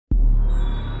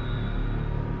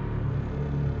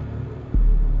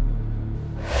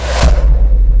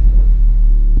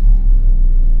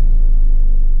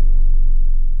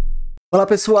Olá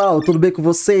pessoal, tudo bem com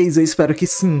vocês? Eu espero que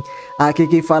sim. Aqui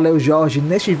quem fala é o Jorge.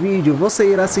 Neste vídeo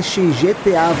você irá assistir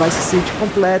GTA Vice City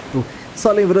completo. Só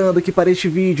lembrando que para este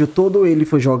vídeo todo ele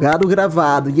foi jogado,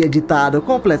 gravado e editado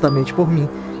completamente por mim.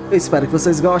 Eu espero que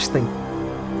vocês gostem.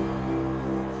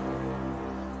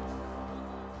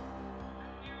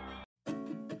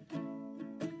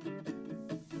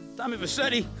 Tommy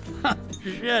Vercetti?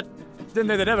 Shit. Didn't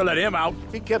think they'd ever let him out.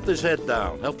 He kept his head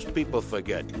down. Helps people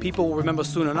forget. People will remember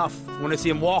soon enough. When they see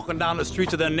him walking down the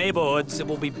streets of their neighborhoods, it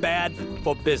will be bad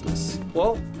for business.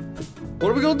 Well, what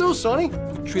are we gonna do, Sonny?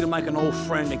 Treat him like an old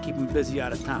friend and keep him busy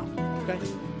out of town, okay?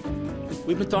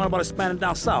 We've been talking about expanding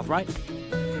down south, right?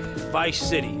 Vice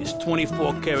City is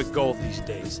 24-karat gold these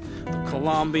days. The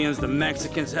Colombians, the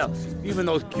Mexicans, hell, even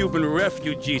those Cuban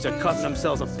refugees are cutting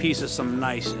themselves a piece of some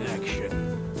nice action.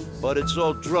 But it's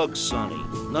all drugs, Sonny.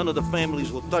 None of the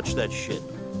families will touch that shit.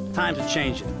 Times are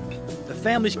changing. The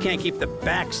families can't keep their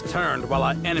backs turned while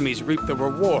our enemies reap the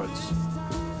rewards.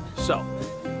 So,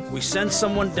 we send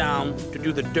someone down to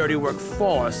do the dirty work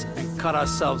for us and cut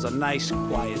ourselves a nice,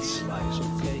 quiet slice,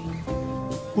 okay?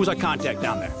 Who's our contact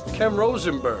down there? Ken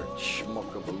Rosenberg,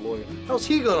 schmuck of a lawyer. How's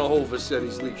he gonna hold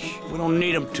Vercetti's leash? We don't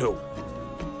need him to.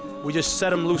 We just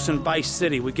set him loose in Vice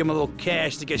City. We give him a little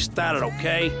cash to get started,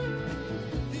 okay?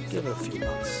 Give it a few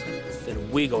months.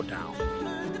 Then we go down.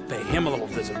 Pay him a little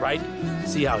visit, right?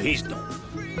 See how he's doing.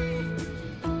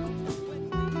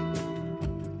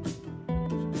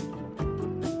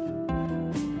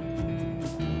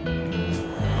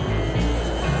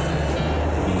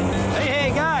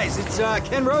 Hey, guys, it's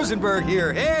Ken Rosenberg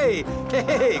here. Hey,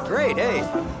 great, hey.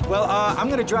 Well, I'm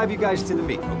gonna drive you guys to the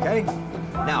meet, okay?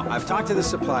 Now, I've talked to the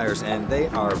suppliers, and they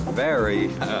are very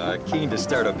keen to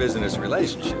start a business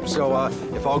relationship. So,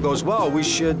 if all goes well, we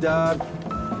should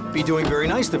be doing very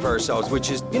nicely for ourselves,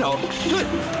 which is, you know, good.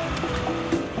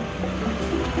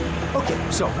 Okay,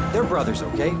 so they're brothers,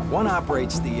 okay? One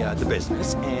operates the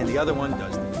business, and the other one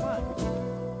does the fun.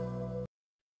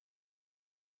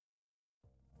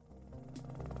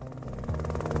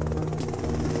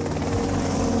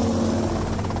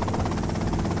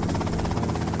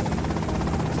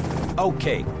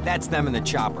 Okay, that's them in the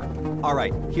chopper. All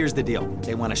right, here's the deal.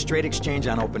 They want a straight exchange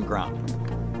on open ground.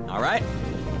 All right?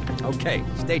 Okay,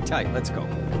 stay tight. Let's go.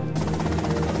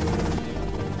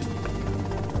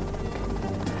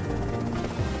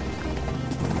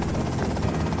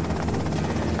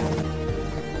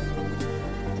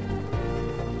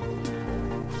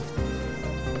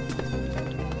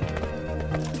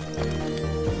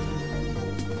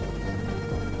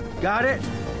 Got it?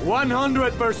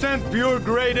 100% pure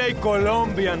grade A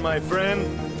Colombian, my friend.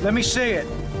 Let me see it.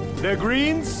 The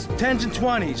greens? 10s and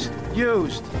 20s.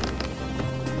 Used.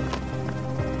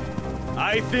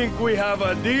 I think we have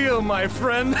a deal, my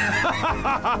friend. Oh,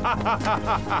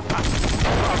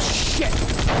 shit!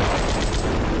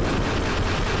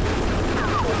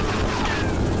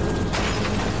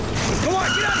 Come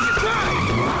on, get out of here! Drive!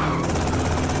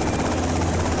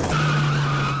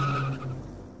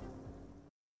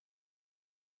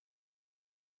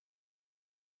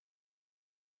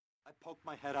 I poked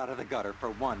my head out of the gutter for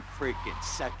one freaking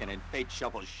second, and fate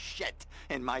shovels shit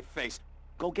in my face.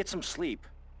 Go get some sleep.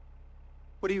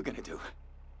 What are you gonna do?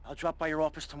 I'll drop by your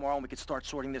office tomorrow and we can start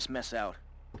sorting this mess out.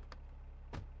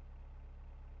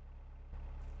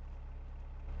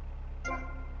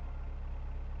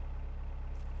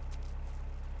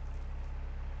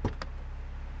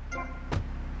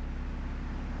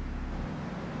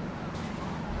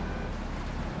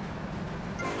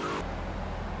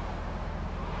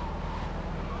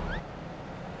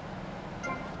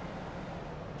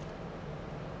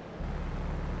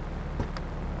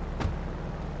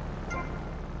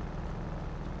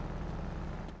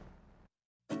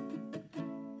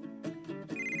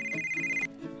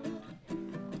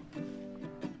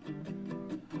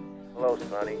 Hello,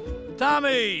 Sonny.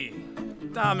 Tommy!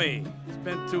 Tommy, it's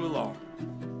been too long.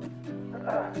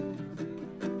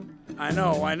 I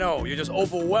know. You're just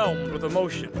overwhelmed with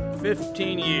emotion.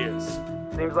 15 years.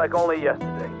 Seems like only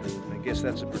yesterday. I guess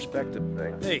that's a perspective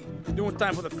thing. Hey, doing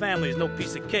time for the family is no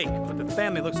piece of cake, but the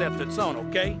family looks after its own,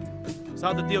 okay? So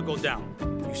how'd the deal go down?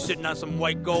 You sitting on some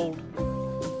white gold?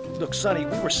 Look, Sonny,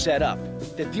 we were set up.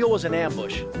 The deal was an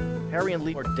ambush. Harry and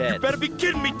Lee are dead. You better be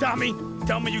kidding me, Tommy!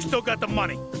 Tell me you still got the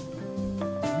money.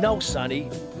 No, Sonny.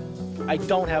 I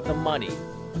don't have the money.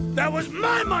 That was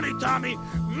my money, Tommy!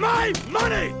 My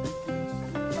money!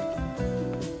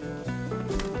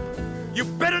 You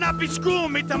better not be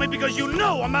screwing me, Tommy, because you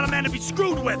know I'm not a man to be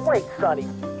screwed with! Wait, Sonny.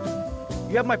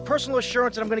 You have my personal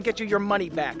assurance that I'm gonna get you your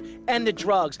money back, and the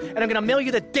drugs, and I'm gonna mail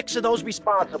you the dicks of those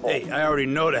responsible. Hey, I already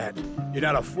know that. You're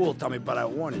not a fool, Tommy, but I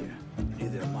warn you.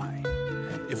 already, they're mine.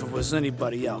 If it was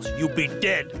anybody else, you'd be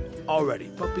dead already.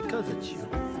 But because it's you,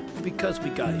 because we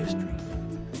got history,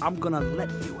 I'm gonna let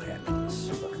you handle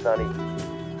this. Look, Sonny,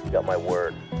 you got my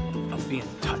word. I'll be in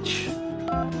touch.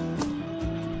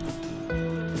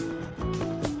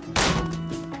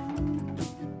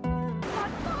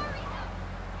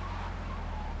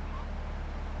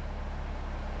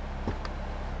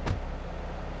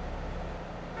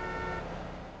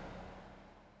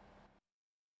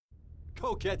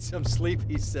 Go get some sleep,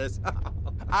 he says.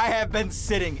 I have been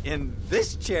sitting in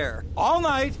this chair all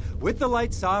night with the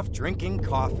lights off, drinking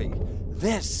coffee.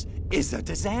 This is a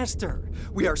disaster.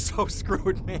 We are so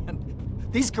screwed, man.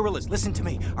 These gorillas, listen to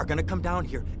me, are gonna come down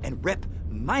here and rip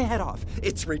my head off.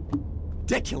 It's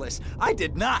ridiculous. I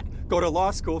did not go to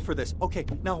law school for this. Okay,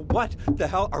 now what the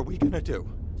hell are we gonna do?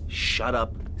 Shut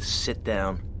up, sit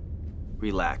down,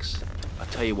 relax. I'll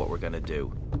tell you what we're gonna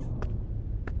do.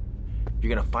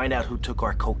 You're gonna find out who took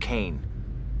our cocaine.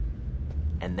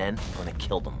 And then we're gonna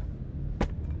kill them.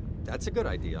 That's a good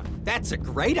idea. That's a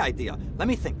great idea. Let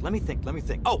me think.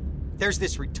 Oh, there's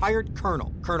this retired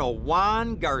colonel, Colonel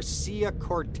Juan Garcia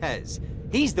Cortez.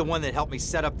 He's the one that helped me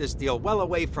set up this deal well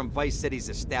away from Vice City's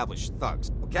established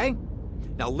thugs, okay?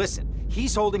 Now listen,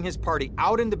 he's holding his party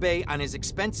out in the bay on his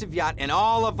expensive yacht, and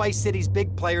all of Vice City's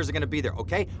big players are gonna be there,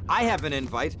 okay? I have an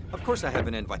invite. Of course I have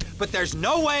an invite. But there's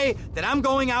no way that I'm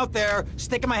going out there,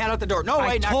 sticking my head out the door. No way,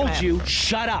 I not gonna told happen. you,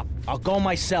 shut up. I'll go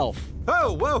myself.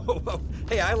 Oh, whoa.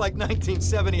 Hey, I like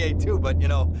 1978 too, but you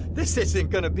know, this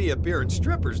isn't gonna be a beer and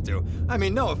strippers do. I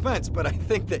mean, no offense, but I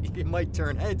think that you might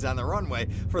turn heads on the runway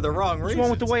for the wrong reasons. What's wrong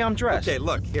with the way I'm dressed? Okay,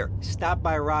 look, here, stop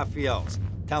by Raphael's.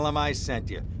 Tell him I sent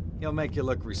you. He'll make you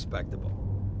look respectable.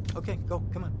 Okay, go,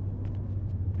 come on.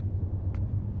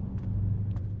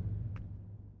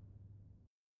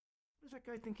 Who does that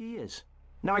guy think he is?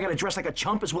 Now I gotta dress like a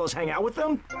chump as well as hang out with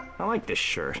them? I like this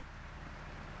shirt.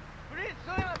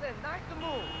 Nice to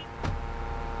move.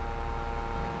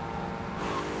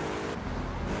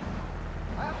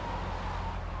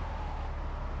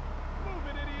 Move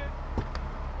it, idiot.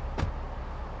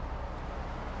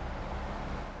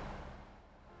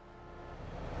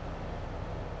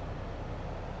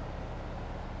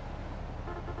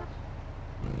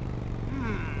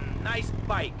 Nice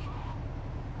bike.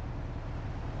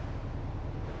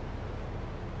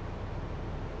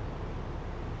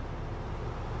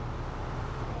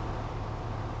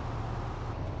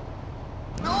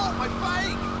 No, my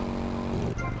bike!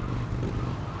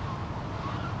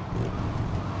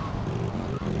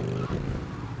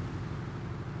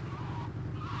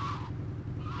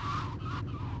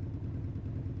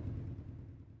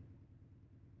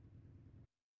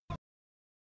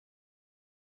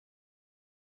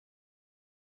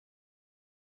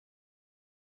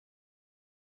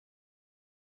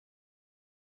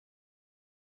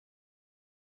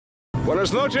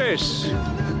 Buenas noches.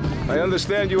 I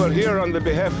understand you are here on the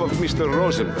behalf of Mr.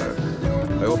 Rosenberg.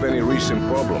 I hope any recent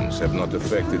problems have not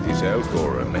affected his health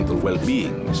or mental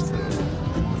well-being, Mr.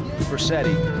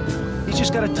 Vercetti. He's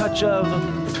just got a touch of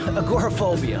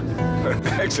agoraphobia.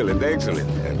 Excellent.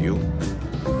 And you?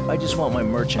 I just want my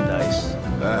merchandise.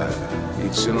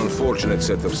 It's an unfortunate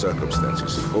set of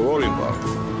circumstances for all involved.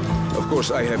 Of course,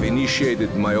 I have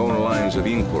initiated my own lines of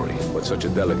inquiry, but such a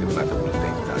delicate matter will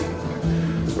take time.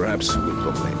 Perhaps we'll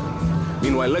talk later.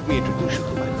 Meanwhile, let me introduce you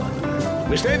to my daughter.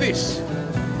 Miss Davis!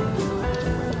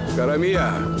 Cara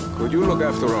mia, could you look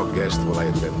after our guest while I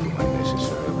attend to my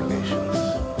necessary obligations?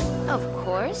 Of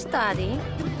course, Daddy.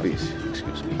 Please,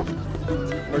 excuse me.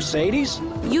 Mercedes?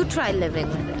 You try living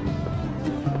with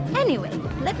it. Anyway,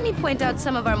 let me point out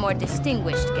some of our more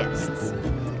distinguished guests.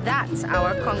 That's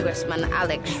our Congressman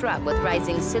Alex Shrub with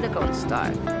Rising Silicon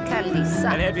Star, Candy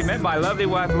Sachs. And have you met my lovely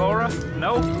wife, Laura?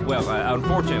 No? Well,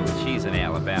 unfortunately, she's in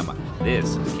Alabama.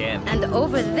 This is Candy. And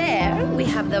over there, we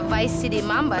have the Vice City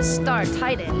Mamba star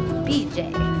titan,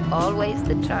 BJ. Always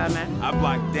the charmer. I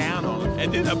blocked down on him,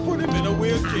 and then I put him in a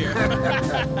wheelchair.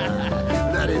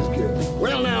 That is good.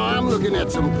 Well, now, I'm looking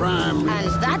at some prime... And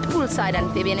that poolside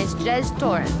amphibian is Jez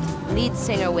Torrent, lead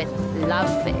singer with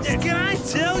Love Fist. Can I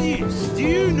tell you, do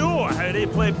you know how they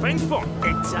play ping pong?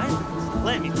 It's silent.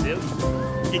 Let me tell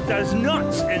you. It does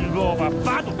not involve a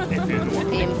paddle, if you know what I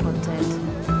mean. Impotent.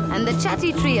 And the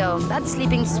chatty trio, that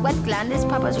sleeping sweat gland is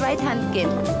Papa's right-hand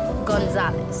gimp,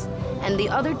 Gonzalez. And the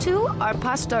other two are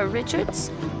Pastor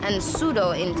Richards and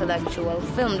pseudo-intellectual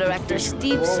film director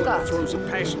Steve Scott. Throws a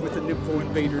passion with the nympho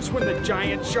invaders when the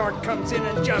giant shark comes in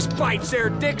and just bites their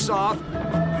dicks off.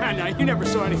 Now, you never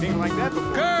saw anything like that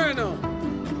before. Colonel,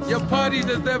 your party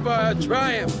deserves a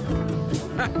triumph.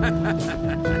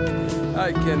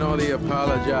 I can only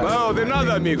apologize. Oh, de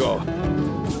nada, amigo.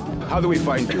 How do we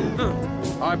find you?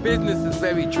 Our business is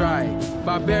very trying.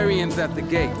 Barbarians at the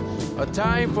gate. A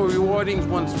time for rewarding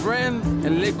one's friends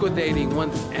and liquidating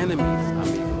one's enemies,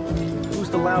 amigo. Who's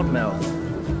the loudmouth?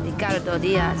 Ricardo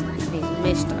Diaz. He's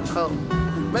Mr. Cole.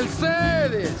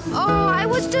 Mercedes! Oh, I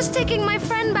was just taking my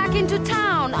friend back into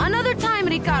town. Another time,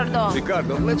 Ricardo.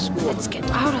 Ricardo, let's go. Let's get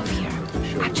out of here.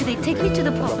 Actually, take me to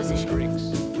the proposition.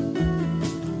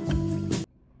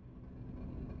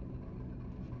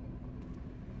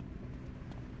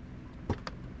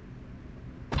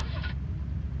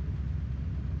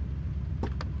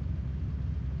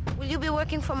 Will you be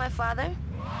working for my father?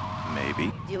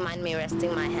 Maybe. Do you mind me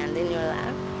resting my hand in your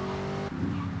lap?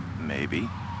 Maybe.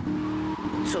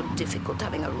 It's so difficult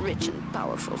having a rich and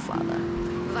powerful father.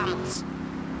 Vamos.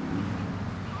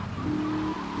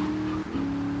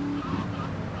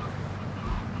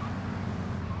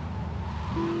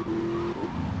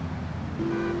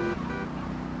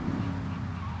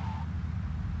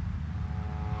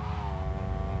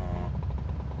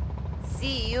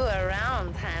 See you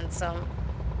around, handsome.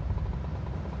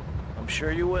 I'm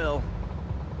sure you will.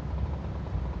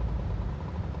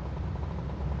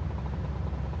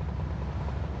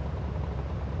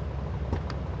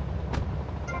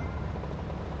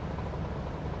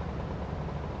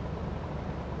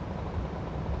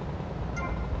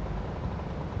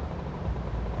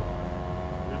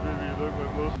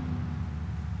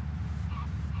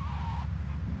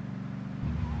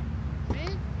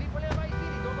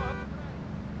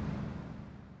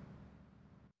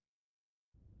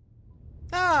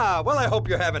 Ah, well, I hope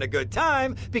you're having a good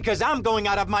time, because I'm going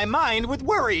out of my mind with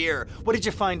worry here. What did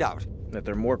you find out? That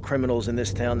there are more criminals in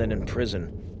this town than in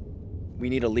prison. We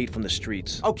need a lead from the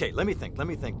streets. Okay, let me think.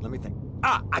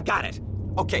 Ah, I got it.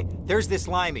 Okay, there's this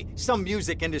limey, some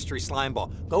music industry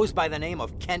slimeball. Goes by the name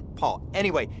of Kent Paul.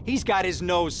 Anyway, he's got his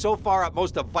nose so far up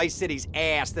most of Vice City's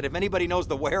ass that if anybody knows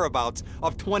the whereabouts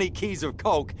of 20 keys of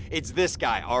coke, it's this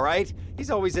guy, all right?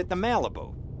 He's always at the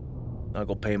Malibu. I'll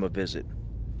go pay him a visit.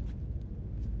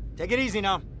 Take it easy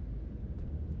now.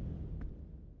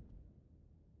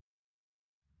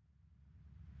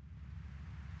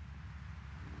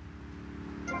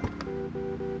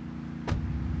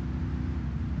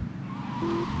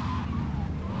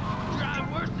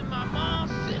 Drive worse than my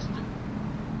mom's sister.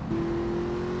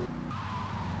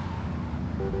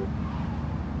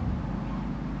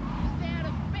 Stay out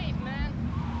of space, man.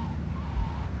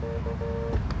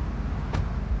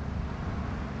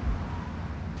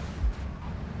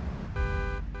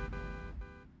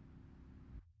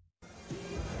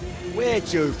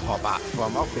 Where'd you pop up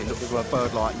from? I've been looking for a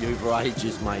bird like you for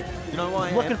ages, mate. You know why I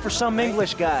am? Looking for some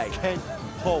English guy. Kent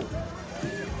Paul.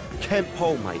 Kent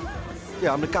Paul, mate.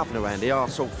 Yeah, I'm the governor around here. I'll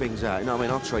sort things out. You know what I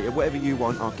mean? I'll treat you. Whatever you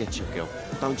want, I'll get you, girl.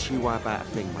 Don't you worry about a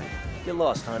thing, mate. Get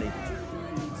lost, honey.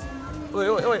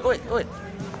 Oi.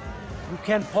 You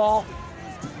Ken Paul?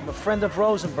 I'm a friend of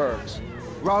Rosenberg's.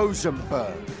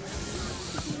 Rosenberg.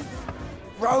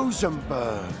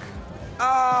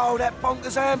 Oh, that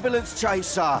bonkers ambulance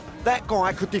chaser. That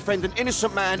guy could defend an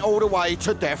innocent man all the way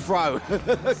to death row.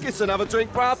 Get another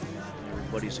drink, bruv.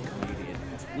 Everybody's a comedian.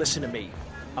 Listen to me.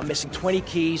 I'm missing 20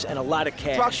 keys and a lot of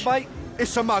cash. Drugs, mate?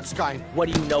 It's a mug's game.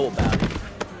 What do you know about it?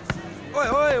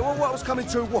 Well, what I was coming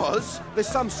to was, there's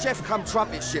some chef come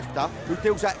trumpet shifter who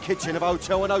deals at kitchen of a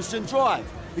hotel on Ocean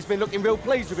Drive. He's been looking real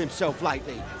pleased with himself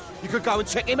lately. You could go and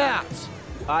check him out.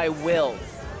 I will.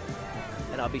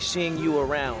 And I'll be seeing you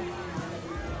around.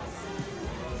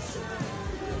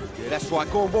 Yeah, that's right.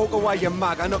 Go and walk away, you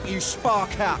mug. I knock you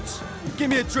spark out. Give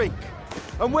me a drink.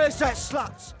 And where's that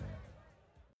slut?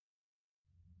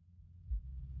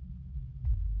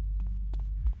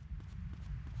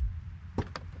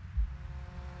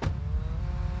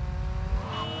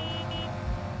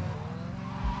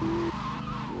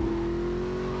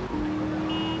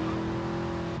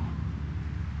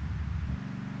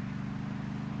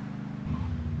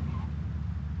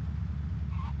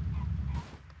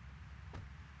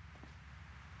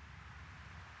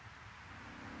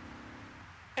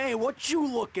 Hey, what you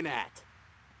looking at?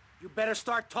 You better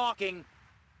start talking.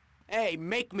 Hey,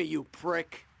 make me, you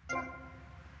prick.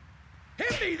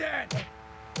 Hit me then!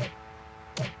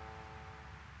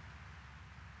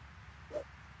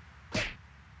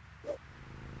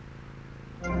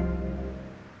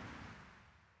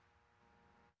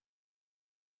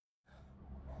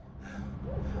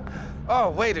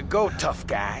 Oh, way to go, tough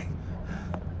guy.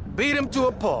 Beat him to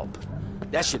a pulp.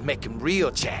 That should make him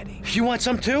real chatty. You want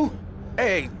some too?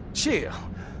 Hey, chill.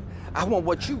 I want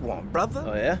what you want, brother.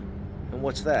 Oh, yeah? And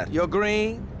what's that? Your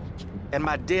green and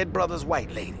my dead brother's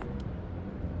white lady.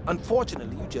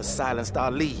 Unfortunately, you just silenced our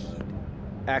lead.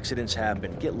 Accidents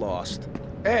happen. Get lost.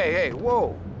 Hey,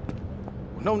 whoa.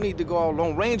 No need to go all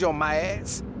Lone Ranger on my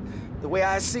ass. The way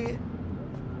I see it,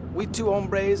 we two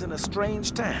hombres in a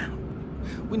strange town.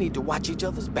 We need to watch each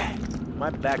other's back. My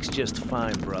back's just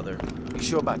fine, brother. You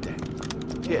sure about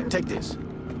that? Here, take this.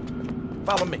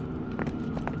 Follow me.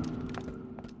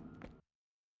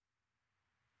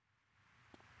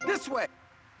 This way.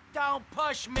 Don't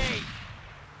push me!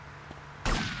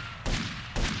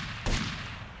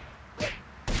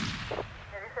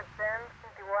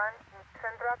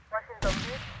 Central, Washington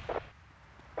Beach.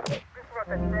 Please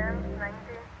protect 10,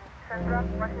 19, Central,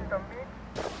 Washington Beach.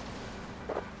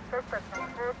 Suspect on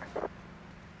foot.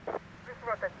 Please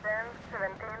protect 10,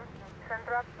 17,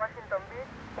 Central, Washington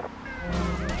Beach.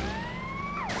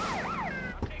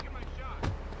 I'm taking my shot.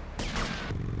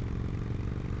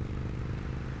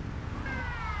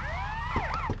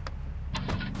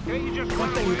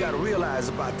 One thing you gotta realize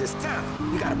about this town,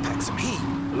 you gotta pack some heat.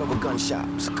 The local gun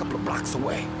shop's a couple of blocks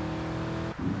away.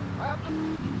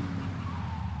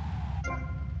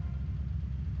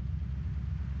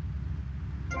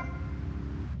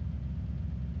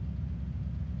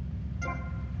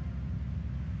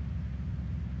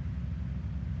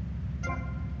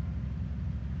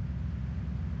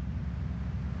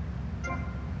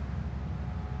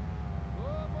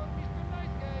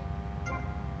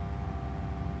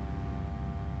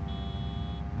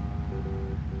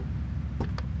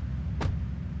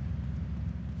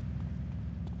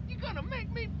 Gonna make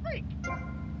me freak!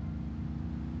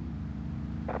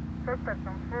 Suspect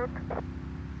on foot.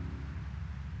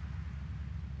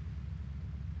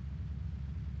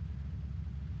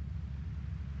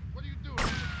 What are you doing? I'm a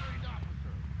trained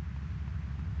officer.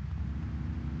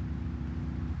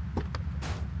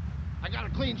 I got a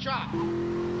clean shot.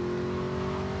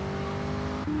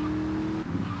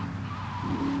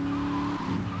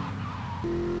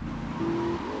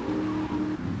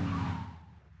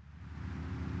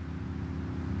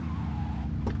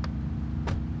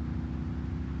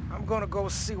 I'm gonna go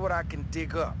see what I can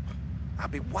dig up. I'll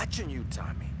be watching you,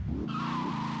 Tommy.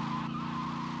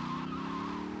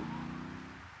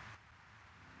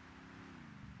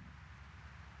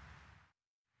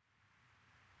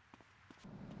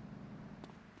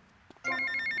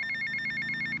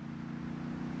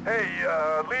 Hey,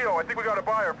 Leo, I think we got a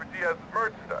buyer for Diaz's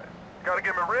merchandise. Gotta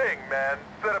give him a ring, man.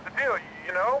 Set up the deal,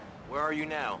 you know? Where are you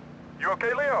now? You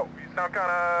okay, Leo? You sound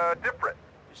kinda different.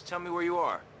 Just tell me where you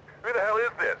are. Who the hell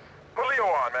is this? Put Leo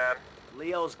on, man.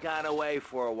 Leo's gone away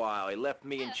for a while. He left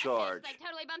me in charge.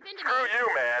 Totally bumped into Screw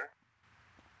you, man.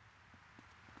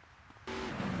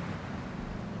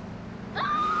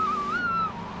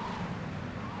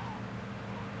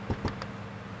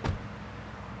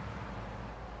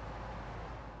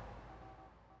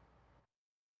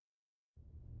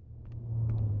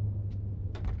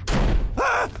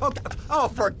 Oh,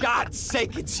 for God's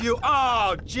sake, it's you.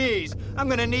 Oh, jeez. I'm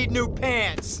gonna need new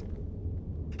pants.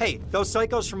 Hey, those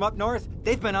psychos from up north,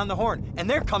 they've been on the horn, and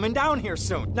they're coming down here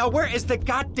soon. Now, where is the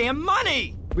goddamn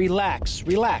money? Relax,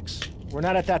 relax. We're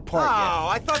not at that part yet. Oh,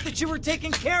 I thought that you were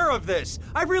taking care of this.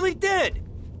 I really did.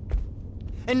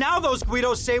 And now those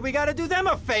Guidos say we gotta do them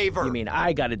a favor. You mean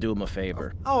I gotta do him a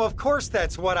favor? Oh, of course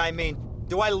that's what I mean.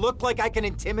 Do I look like I can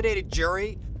intimidate a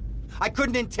jury? I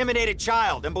couldn't intimidate a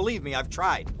child, and believe me, I've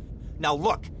tried. Now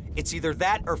look, it's either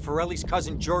that or Forelli's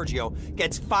cousin Giorgio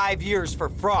gets 5 years for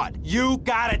fraud. You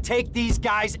gotta take these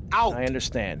guys out. I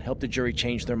understand. Help the jury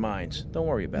change their minds. Don't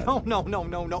worry about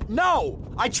it.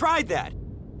 No! I tried that.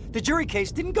 The jury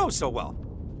case didn't go so well.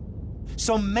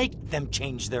 So make them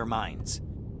change their minds.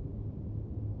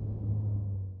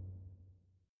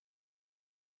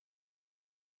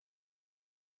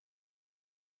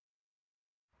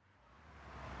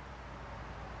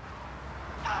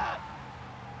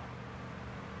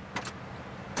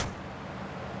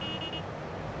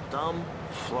 Dumb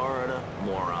Florida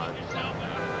moron.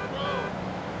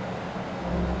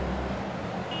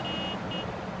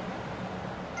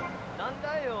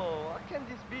 Nandayo, what can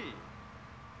this be?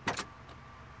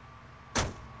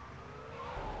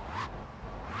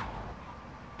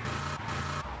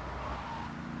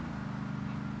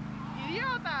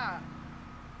 Idiota!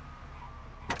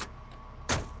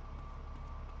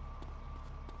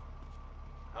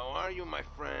 How are you, my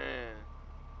friend?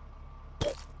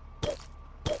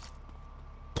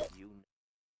 You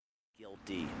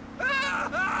guilty.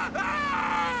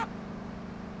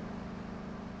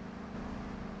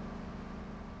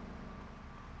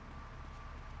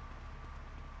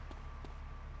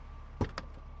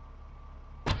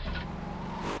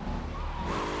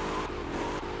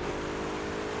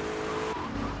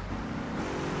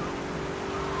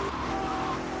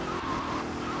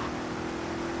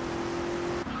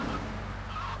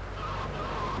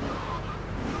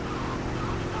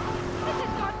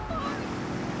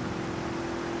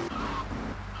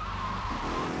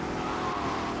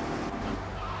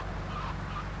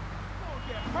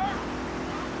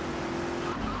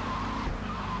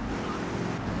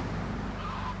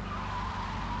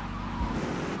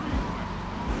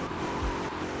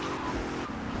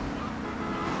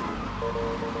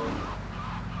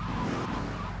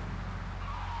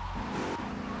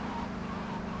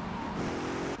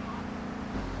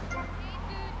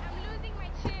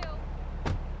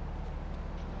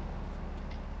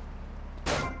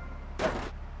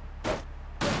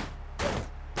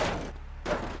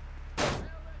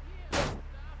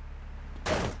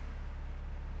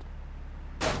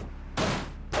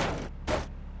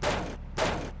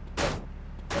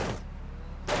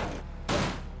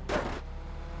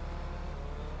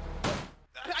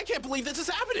 I can't believe this is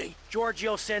happening.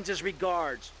 Giorgio sends his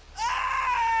regards.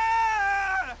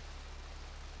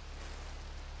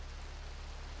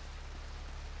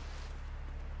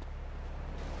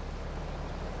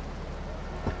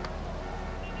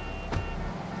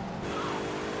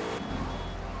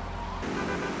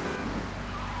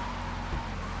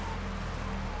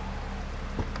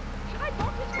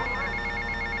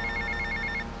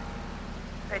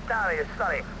 Hey, Tommy, it's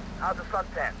Sonny. How's the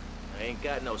suntan? I ain't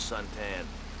got no suntan.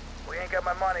 We ain't got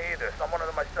my money either, so I'm one of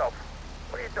them myself.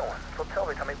 What are you doing? So tell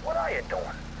me, Tommy, what are you doing?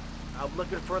 I'm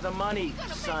looking for the money,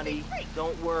 Sonny.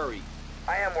 Don't worry.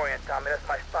 I am worrying, Tommy. That's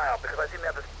my style, because I seem to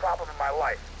have this problem in my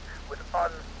life with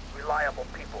unreliable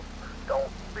people.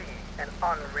 Don't be an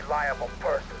unreliable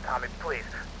person, Tommy, please.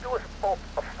 Do us both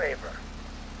a favor.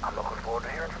 I'm looking forward to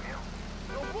hearing from you.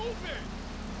 No movement!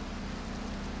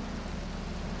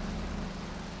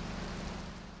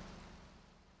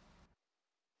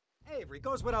 Avery,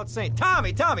 goes without saying.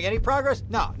 Tommy, any progress?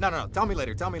 No. Tell me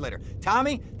later.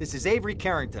 Tommy, this is Avery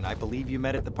Carrington. I believe you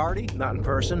met at the party? Not in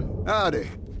person. Howdy.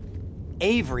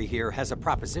 Avery here has a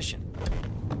proposition.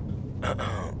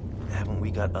 Haven't we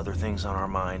got other things on our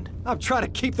mind? I'm trying to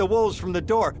keep the wolves from the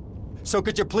door. So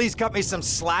could you please cut me some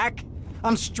slack?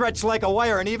 I'm stretched like a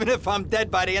wire, and even if I'm dead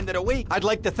by the end of the week, I'd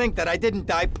like to think that I didn't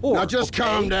die poor. Now just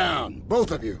calm down, both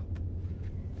of you.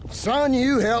 Son,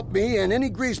 you help me, and any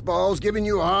greaseballs giving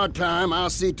you a hard time, I'll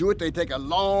see to it they take a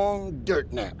long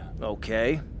dirt nap.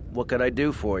 Okay. What can I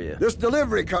do for you? This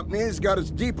delivery company's got its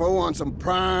depot on some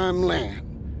prime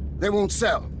land. They won't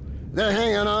sell. They're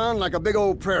hanging on like a big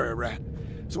old prairie rat.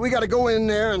 So we gotta go in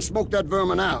there and smoke that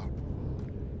vermin out.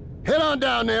 Head on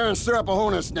down there and stir up a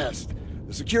hornet's nest.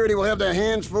 The security will have their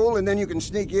hands full, and then you can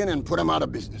sneak in and put them out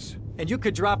of business. And you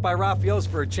could drop by Raphael's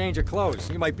for a change of clothes.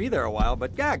 You might be there a while,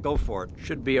 but yeah, go for it.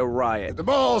 Should be a riot. If the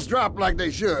balls drop like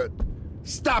they should,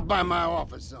 stop by my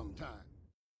office sometime.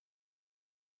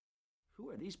 Who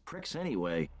are these pricks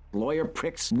anyway? Lawyer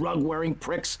pricks, rug-wearing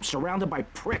pricks, surrounded by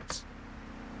pricks.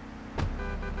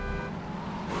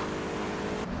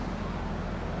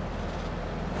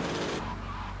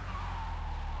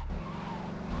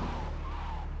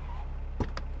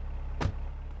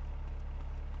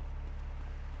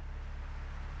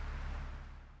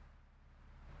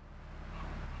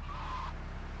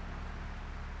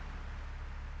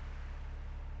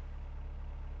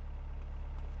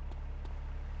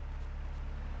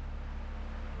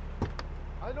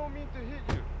 I don't mean to hit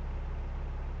you.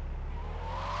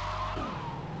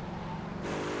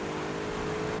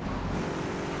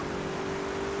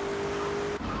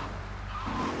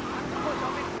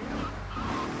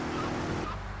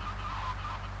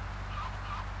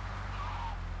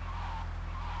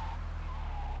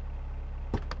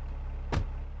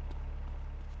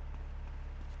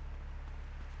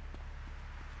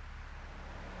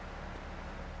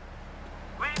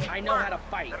 I know how to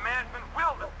fight. The management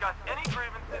will discuss any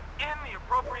grievances in the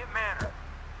appropriate manner.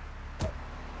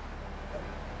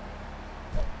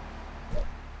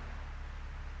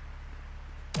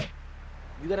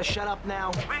 You gotta shut up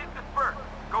now. Please disperse.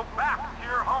 Go back to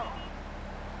your home.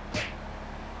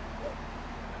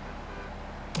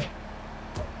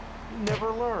 You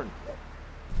never learn.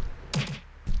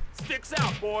 Sticks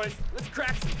out, boys. Let's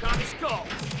crack some common skulls.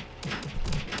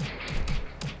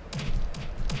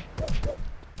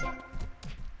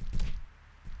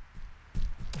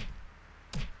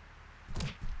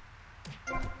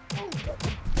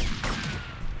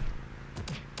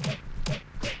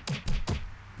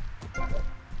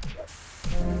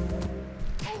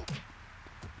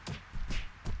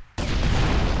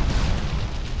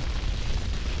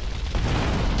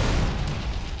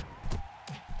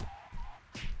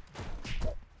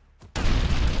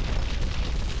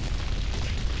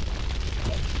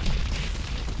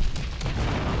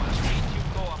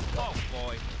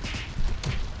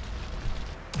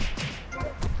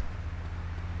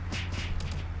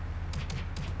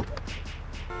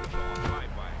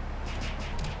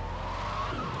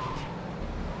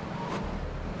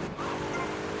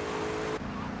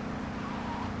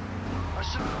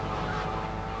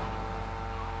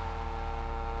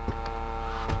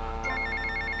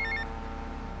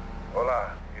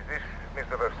 Hola, is this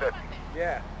Mr. Vercetti?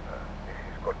 Yeah. This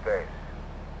is Cortez.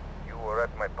 You were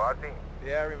at my party?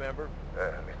 Yeah, I remember.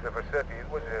 Mr. Vercetti, it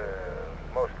was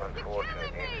a most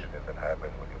unfortunate incident that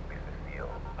happened with your business deal.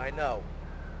 I know.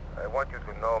 I want you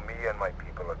to know me and my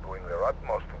people are doing their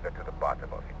utmost to get to the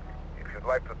bottom of it. If you'd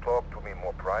like to talk to me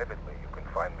more privately, you can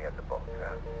find me at the boat,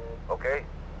 huh? Okay?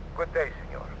 Good day,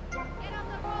 senor. Get on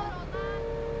the road, old man.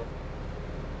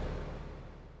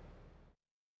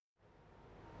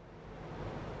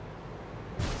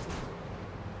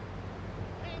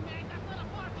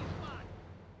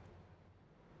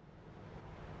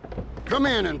 Come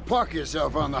in and park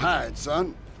yourself on the hide,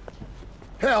 son.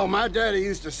 Hell, my daddy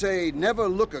used to say, never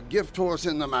look a gift horse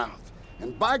in the mouth.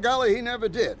 And by golly, he never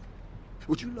did.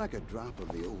 Would you like a drop of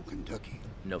the old Kentucky?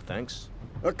 No thanks.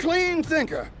 A clean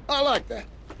thinker. I like that.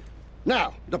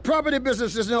 Now, the property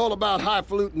business isn't all about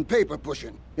highfalutin paper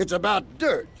pushing. It's about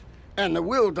dirt, and the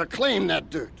will to claim that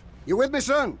dirt. You with me,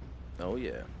 son? Oh,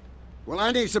 yeah. Well,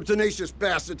 I need some tenacious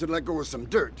bastard to let go of some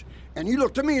dirt. And you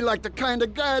look to me like the kind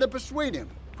of guy to persuade him.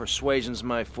 Persuasion's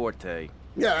my forte.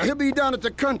 Yeah, he'll be down at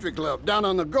the country club, down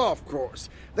on the golf course.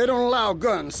 They don't allow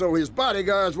guns, so his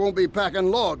bodyguards won't be packing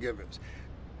lawgivers.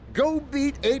 Go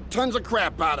beat 8 tons of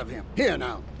crap out of him. Here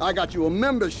now, I got you a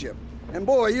membership. And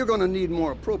boy, you're gonna need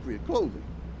more appropriate clothing.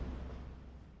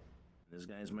 This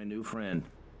guy's my new friend.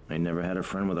 I never had a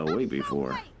friend with a weight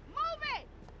before.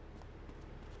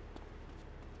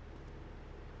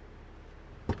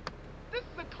 This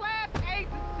is a Class A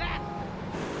disaster.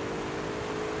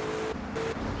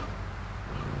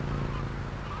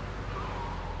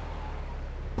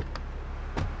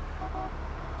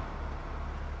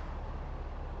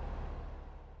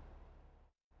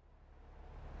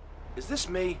 Is this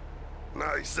me?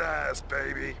 Nice ass,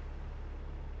 baby.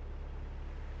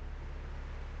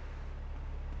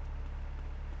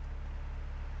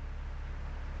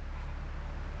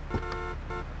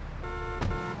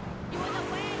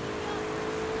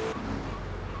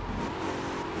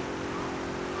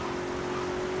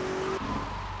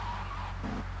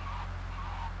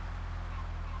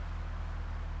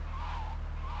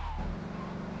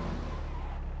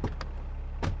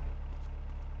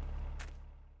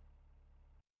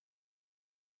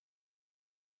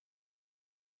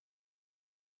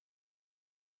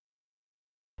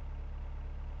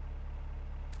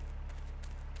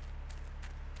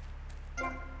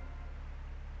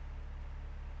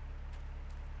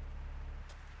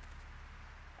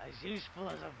 As useful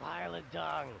as a pile of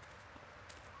dung.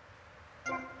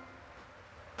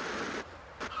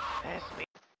 Pass me.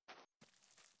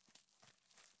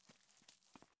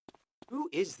 Who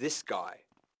is this guy?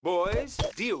 Boys,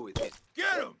 deal with it.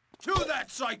 Get him! To that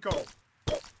psycho!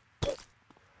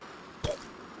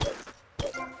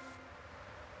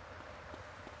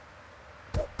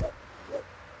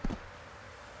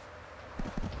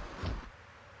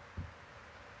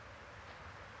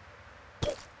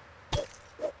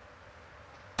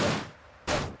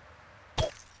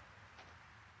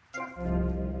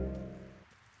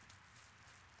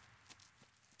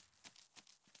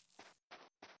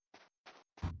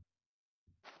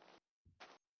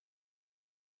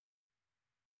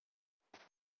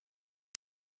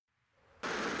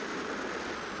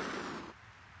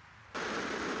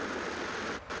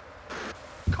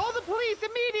 Call the police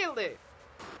immediately!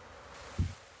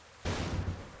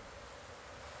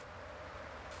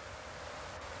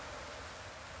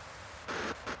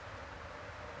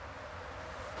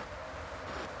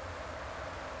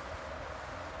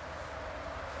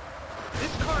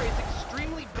 This car is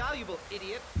extremely valuable,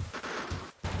 idiot.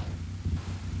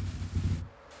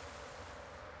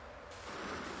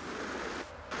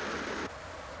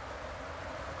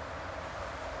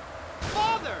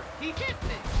 Father, he hit me!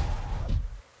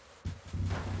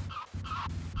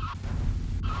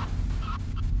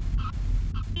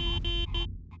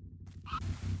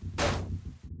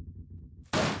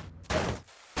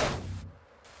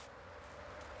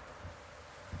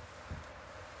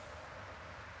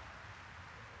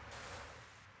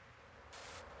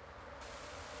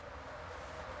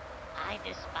 I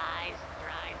despise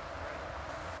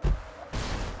drive-thru.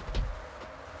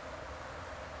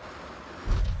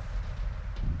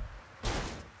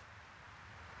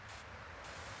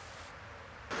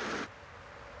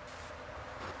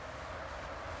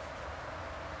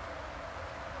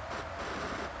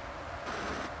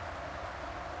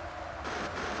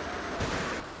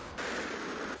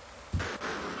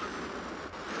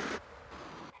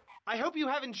 I hope you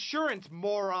have insurance,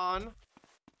 moron.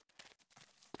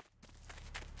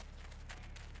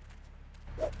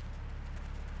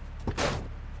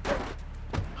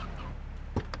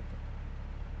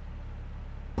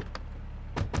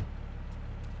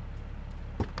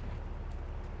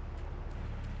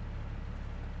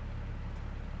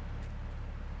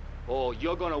 Oh,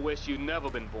 you're gonna wish you'd never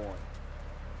been born.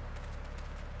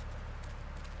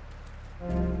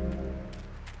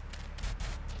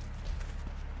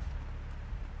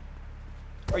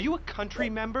 Are you a country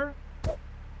member? Get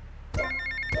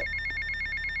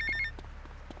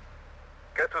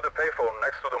to the payphone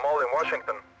next to the mall in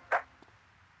Washington.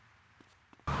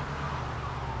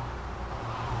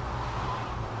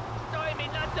 Story me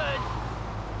nothing!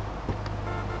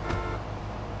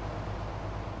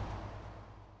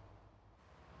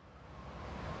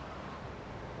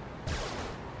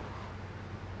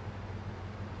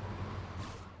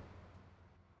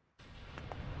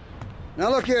 Now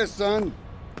look here, son.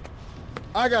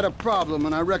 I got a problem,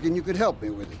 and I reckon you could help me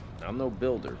with it. I'm no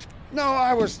builder. No,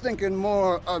 I was thinking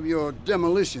more of your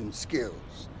demolition skills.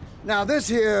 Now, this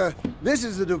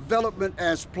is the development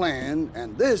as planned,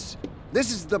 and this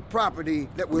is the property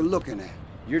that we're looking at.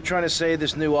 You're trying to say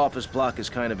this new office block is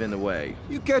kind of in the way.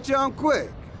 You catch on quick.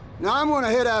 Now, I'm gonna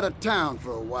head out of town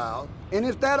for a while, and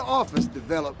if that office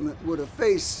development were to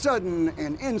face sudden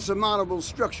and insurmountable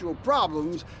structural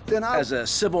problems, then As a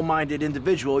civil-minded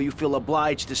individual, you feel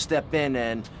obliged to step in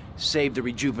and save the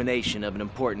rejuvenation of an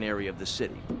important area of the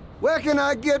city. Where can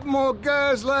I get more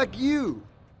guys like you?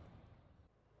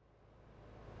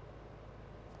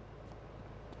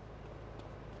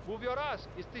 Move your ass.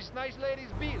 It's this nice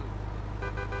lady's bill.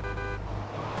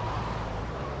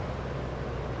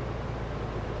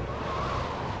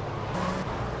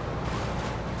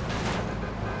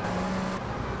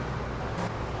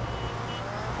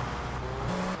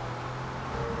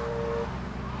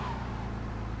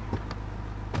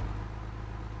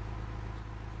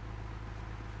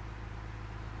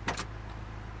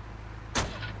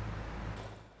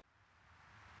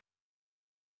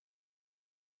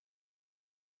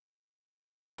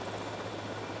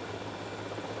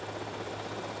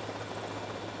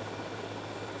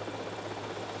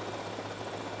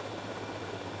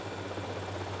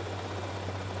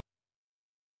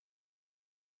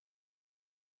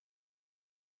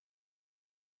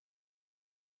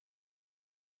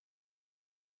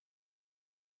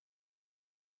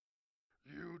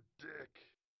 You dick.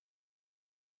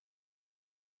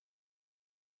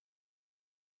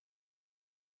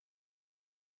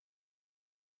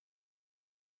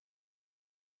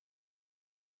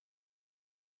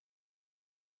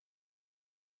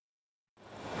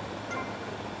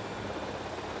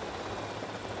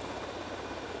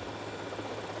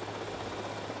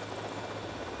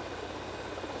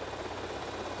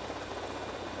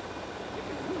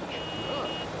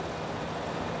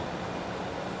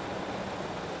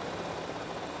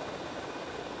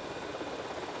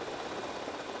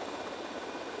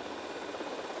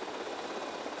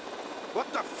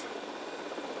 What the f...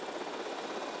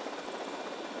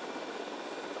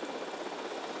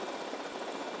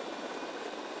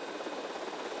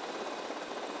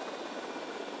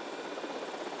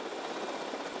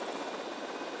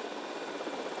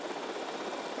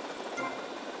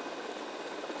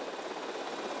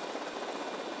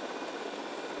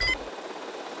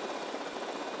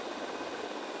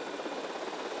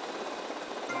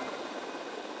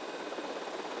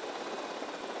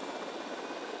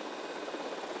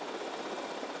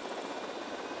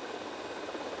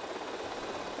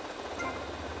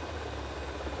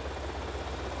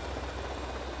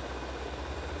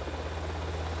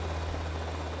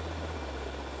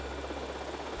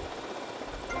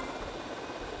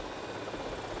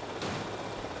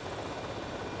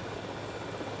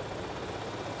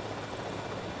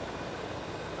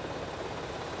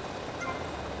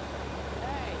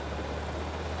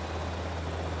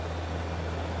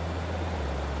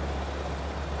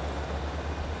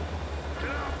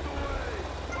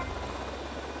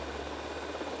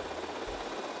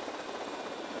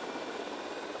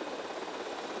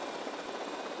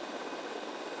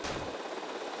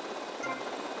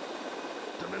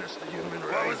 Diminish the human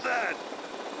race. What was that?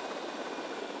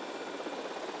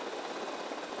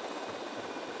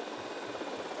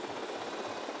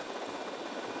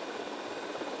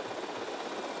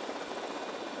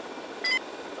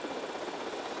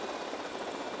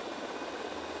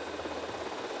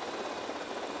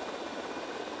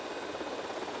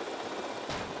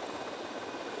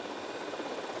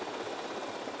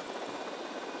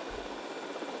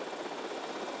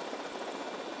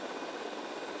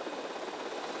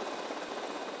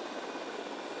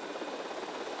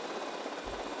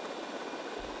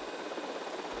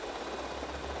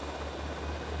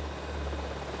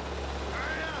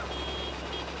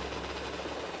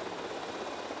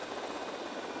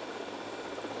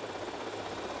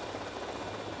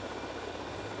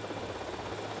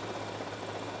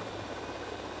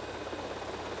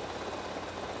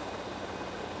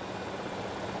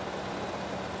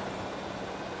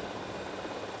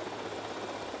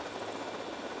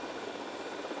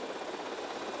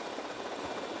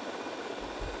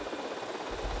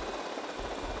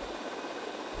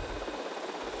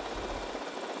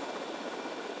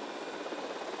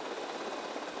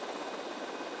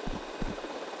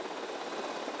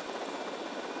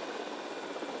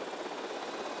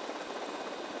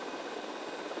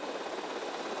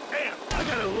 I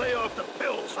gotta lay off the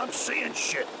pills. I'm seeing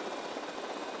shit.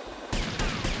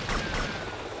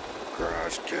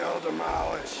 Crush, kill,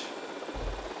 demolish.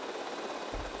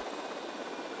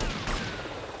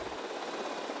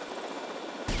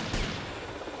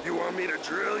 want me to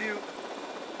drill you?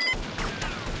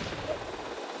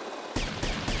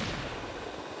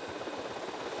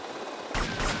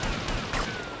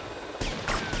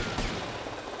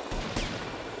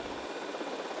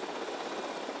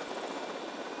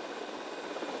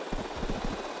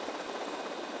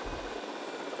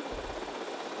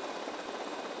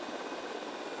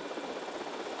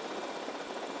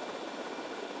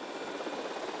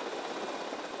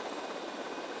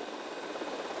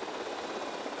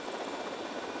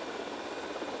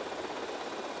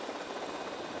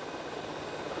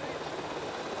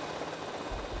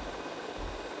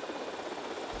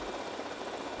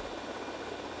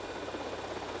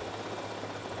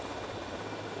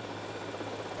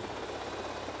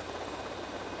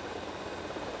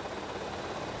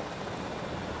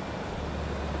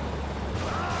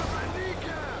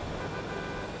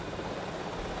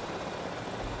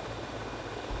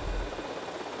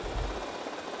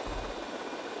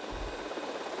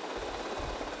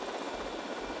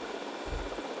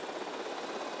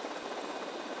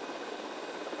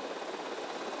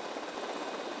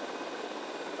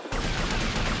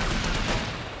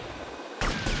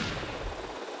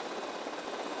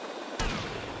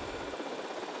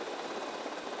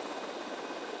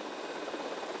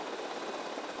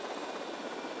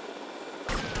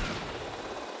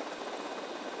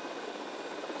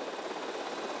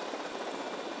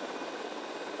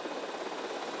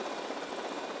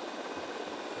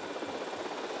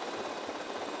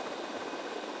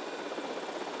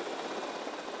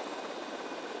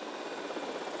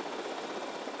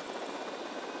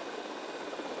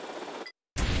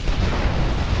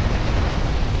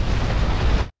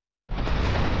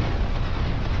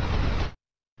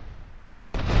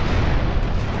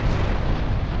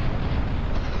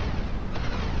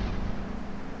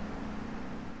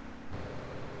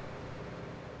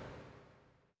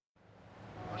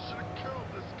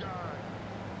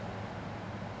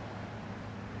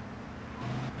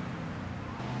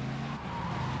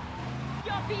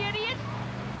 The idiot!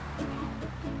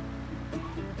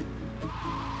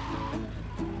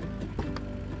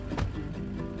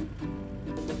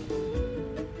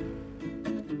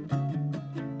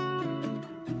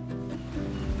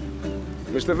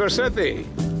 Mr. Vercetti.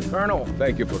 Colonel.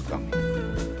 Thank you for coming.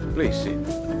 Please sit.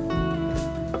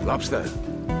 Lobster?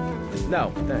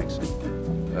 No, thanks.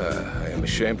 I am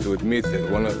ashamed to admit that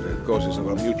one of the causes of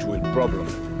our mutual problem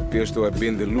appears to have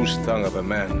been the loose tongue of a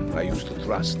man I used to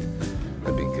trust.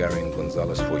 I've been carrying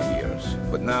Gonzalez for years,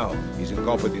 but now his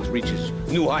incompetence reaches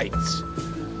new heights.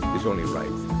 It's only right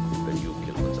that you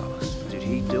kill Gonzalez. Did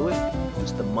he do it?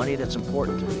 It's the money that's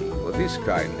important to me. For this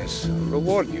kindness, I'll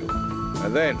reward you.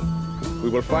 And then, we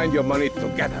will find your money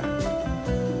together.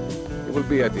 He will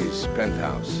be at his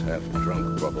penthouse, half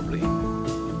drunk probably.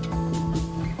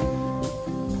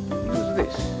 Who's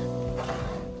this?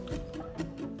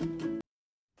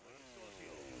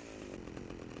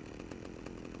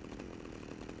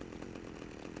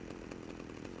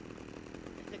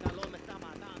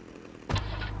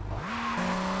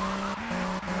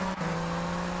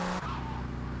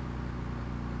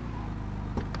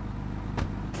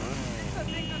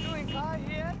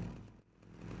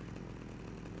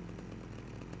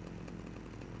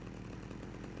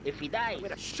 If he dies, I'm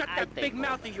gonna shut that big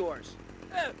mouth of yours.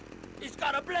 He's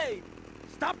got a blade.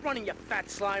 Stop running, you fat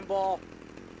slime ball.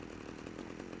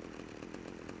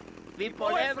 People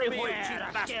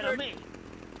everywhere are scared of me.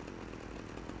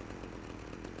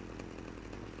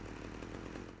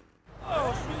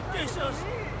 Oh, sweet Jesus!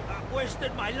 I've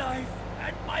wasted my life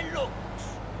and my looks.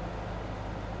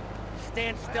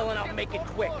 Stand still and I'll make it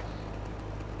quick.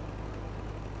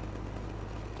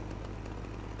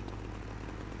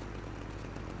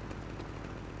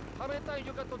 How many times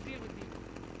you got to deal with me?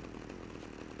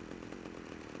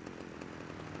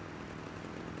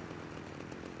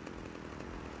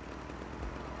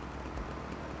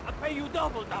 I'll pay you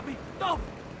double, dummy, double.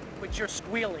 But you're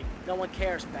squealing. No one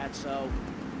cares, fatso.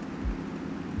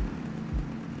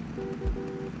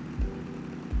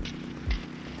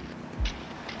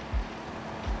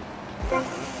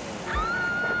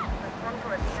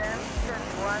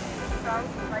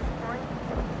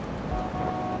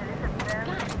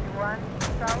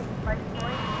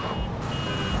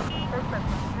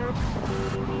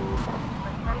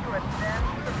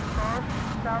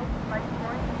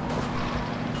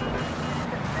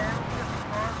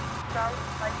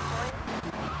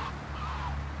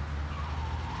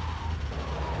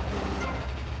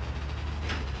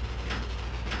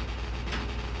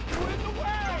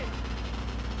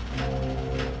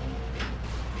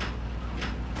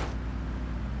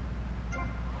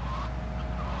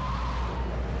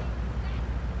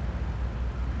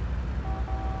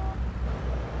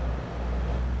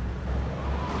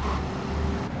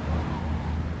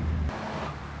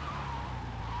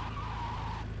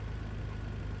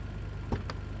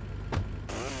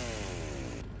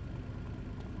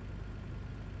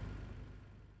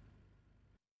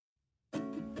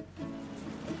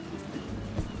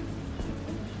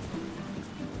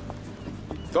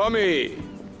 Tommy,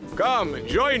 come,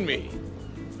 join me.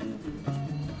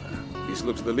 This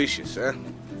looks delicious, huh?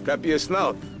 Copy a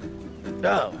snout.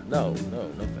 No,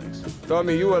 thanks.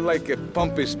 Tommy, you are like a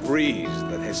pompous breeze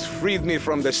that has freed me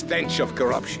from the stench of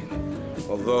corruption.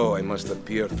 Although I must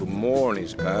appear to mourn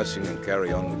his passing and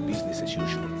carry on with business as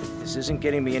usual. This isn't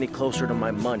getting me any closer to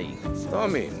my money.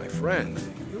 Tommy, my friend,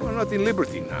 you are not in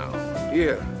liberty now.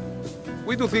 Here,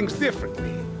 we do things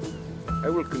differently. I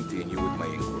will continue with my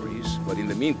inquiries, but in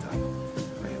the meantime,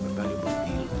 I have a valuable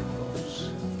deal to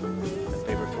close. A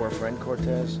favor for a friend,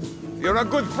 Cortez? You're a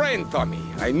good friend, Tommy.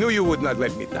 I knew you would not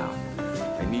let me down.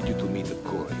 I need you to meet a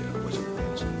courier who has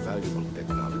obtained some valuable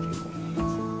technology for me.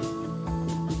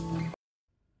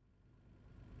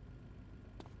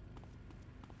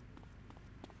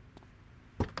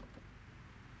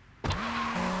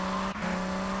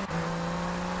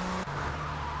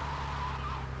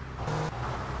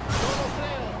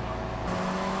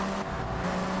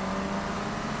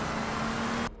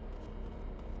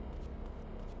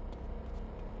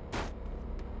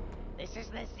 This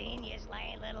is the senior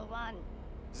sleigh, little one.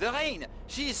 The rain,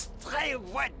 she is très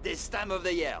wet this time of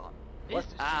the year. This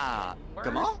is worse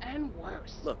comment? and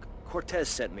worse. Look, Cortez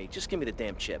sent me. Just give me the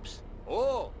damn chips.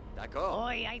 Oh,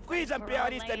 d'accord. Free the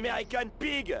imperialist American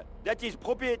pig that is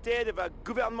propriété of the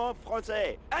gouvernement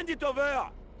français. Hand it over!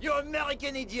 You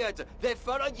American idiot! They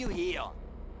followed you here.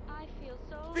 I feel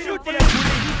so... Shoot them! them!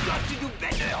 You've got to do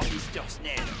better, Mr.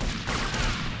 Snell.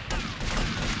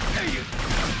 There you...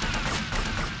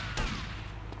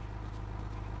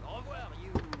 Au revoir,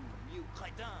 you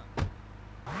crétin.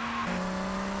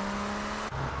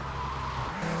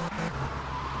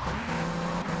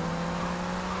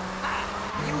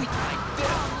 You eat my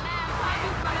dirt!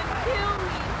 Papa's gonna kill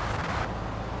me!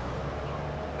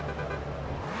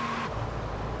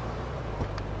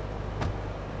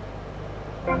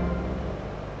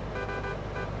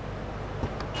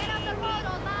 Get on the road,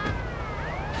 old man!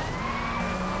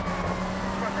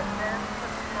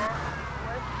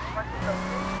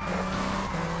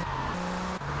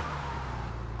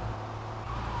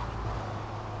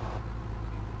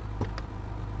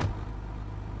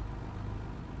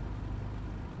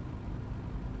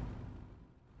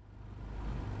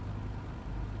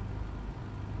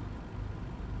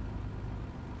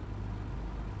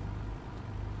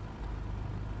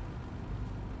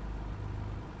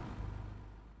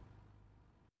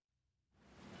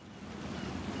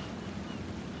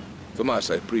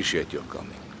 Tomas, I appreciate your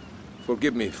coming.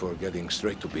 Forgive me for getting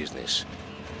straight to business.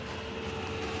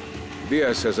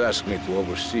 Diaz has asked me to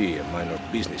oversee a minor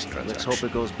business transaction. Let's hope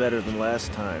it goes better than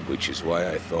last time. Which is why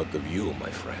I thought of you,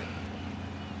 my friend.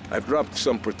 I've dropped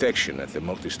some protection at the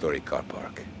multi-story car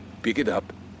park. Pick it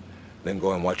up, then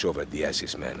go and watch over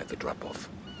Diaz's men at the drop-off.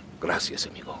 Gracias,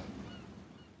 amigo.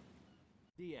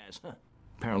 Diaz, huh?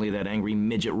 Apparently that angry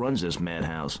midget runs this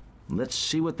madhouse. Let's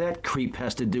see what that creep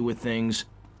has to do with things.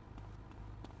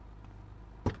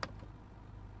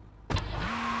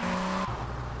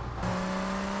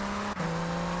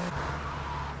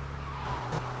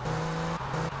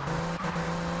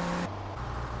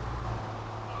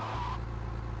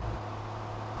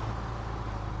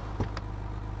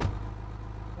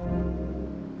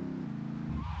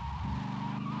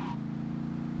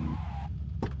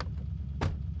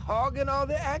 Hogging all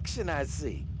the action, I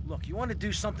see. Look, you want to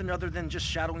do something other than just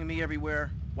shadowing me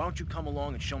everywhere? Why don't you come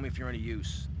along and show me if you're any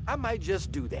use? I might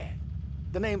just do that.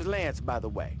 The name's Lance, by the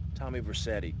way. Tommy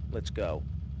Vercetti. Let's go.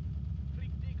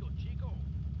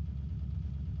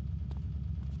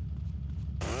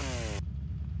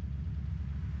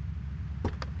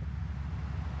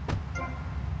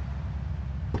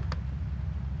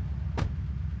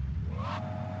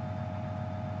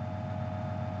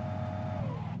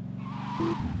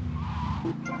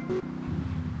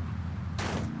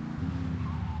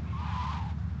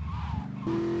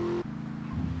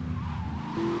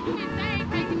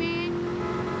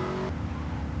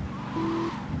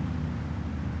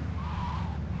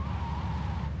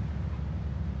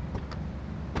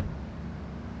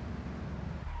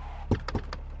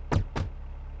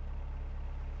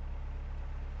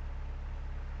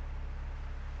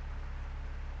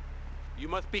 You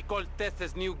must be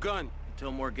Cortez's new gun.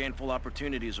 Until more gainful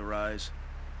opportunities arise.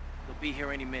 He'll be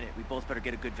here any minute. We both better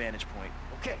get a good vantage point.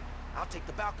 Okay, I'll take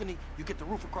the balcony, you get the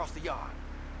roof across the yard.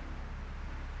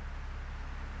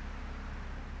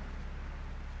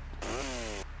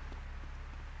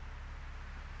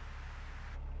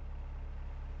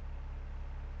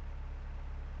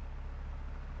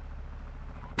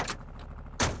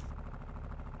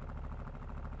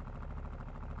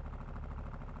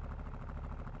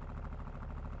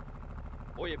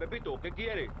 Oye, Pepito, ¿qué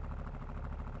quieres?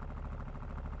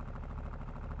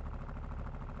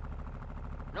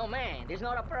 No, man, there's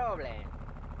not a problem.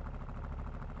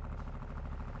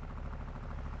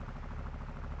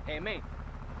 Hey, man.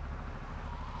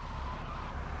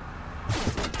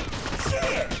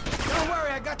 Shit! Don't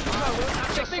worry, I got you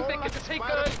covered. You think they can take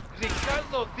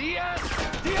Ricardo Diaz?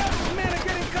 The other men are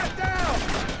getting cut down!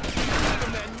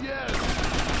 Man, yes!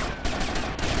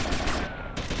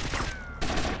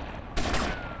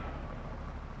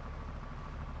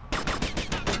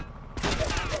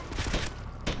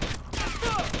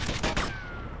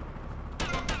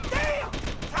 Damn!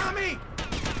 Tommy!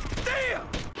 Damn!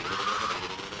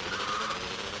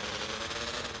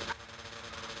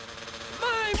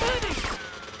 My money!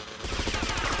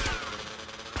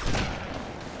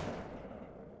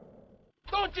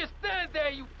 Don't just stand there,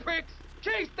 you pricks!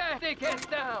 Chase that dickhead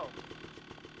down!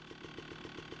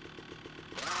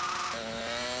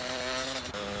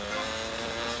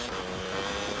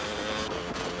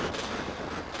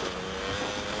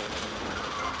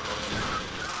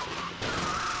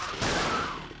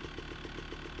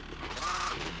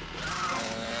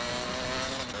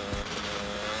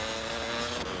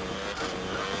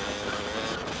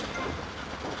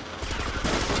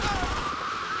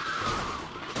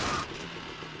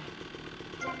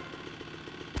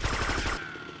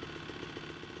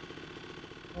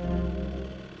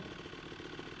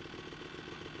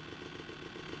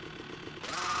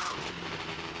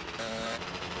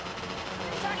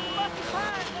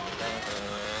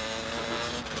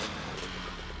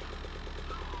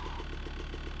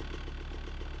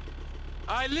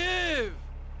 I live,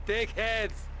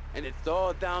 dickheads, and it's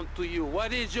all down to you.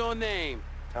 What is your name?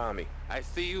 Tommy. I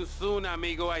see you soon,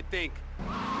 amigo, I think.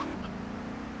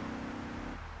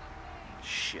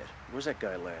 Shit, where's that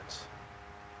guy, Lance?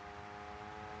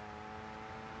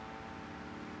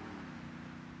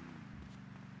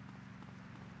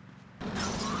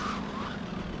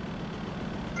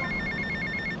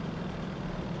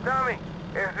 Tommy,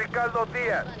 it's Ricardo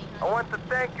Diaz. I want to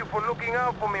thank you for looking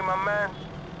out for me, my man.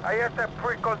 I asked that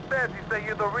prick Cortez, he said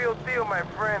you're the real deal, my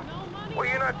friend. Will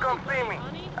you not come see me?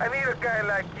 I need a guy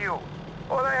like you.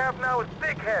 All I have now is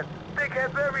dickheads.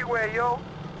 Dickheads everywhere, yo.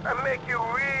 I make you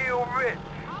real rich.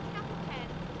 I'll count to 10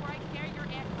 before I tear your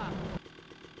ass up.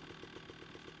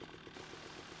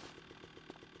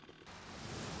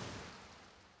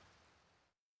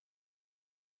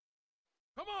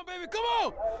 Come on, baby, come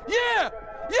on! Yeah!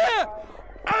 Yeah!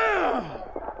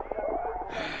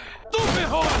 Stupid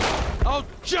horse! I'll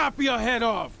chop your head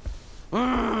off!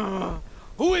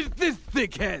 Who is this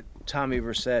dickhead? Tommy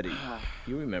Vercetti.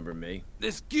 You remember me.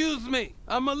 Excuse me,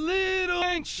 I'm a little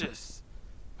anxious.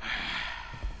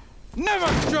 Never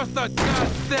trust a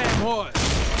goddamn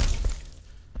horse!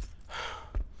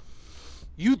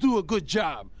 You do a good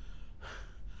job.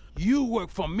 You work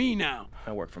for me now.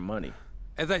 I work for money.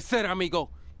 As I said, amigo,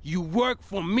 you work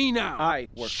for me now. I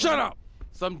work for Shut money. up!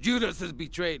 Some Judas has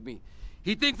betrayed me.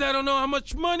 He thinks I don't know how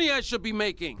much money I should be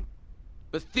making.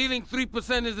 But stealing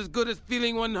 3% is as good as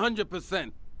stealing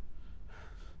 100%.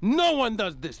 No one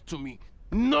does this to me.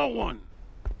 No one.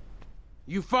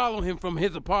 You follow him from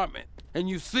his apartment, and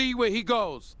you see where he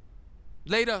goes.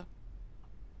 Later,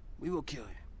 we will kill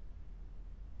him.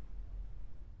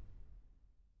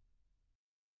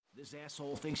 This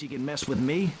asshole thinks he can mess with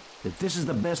me? If this is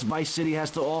the best Vice City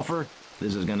has to offer,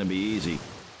 this is gonna be easy.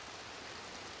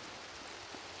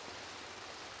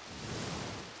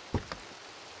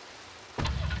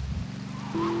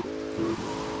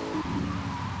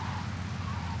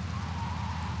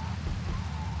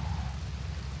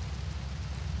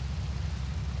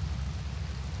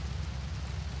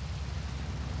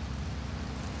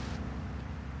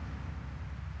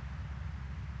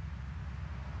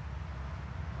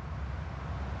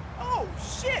 Oh,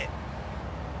 shit!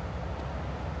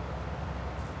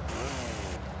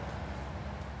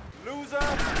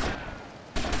 Loser!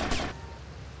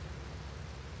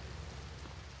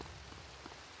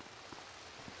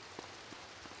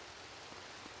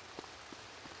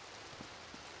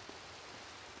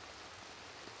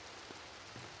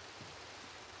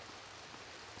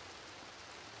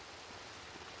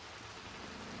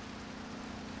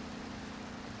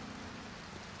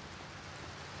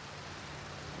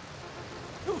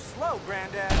 Too slow,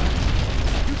 Granddad.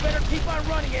 You better keep on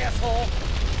running, asshole!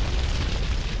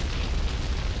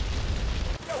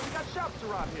 Yo, we got shops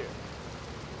around here.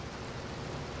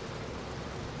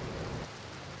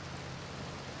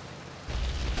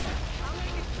 I'm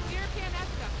gonna get clear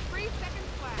canesta. 3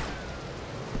 seconds flat.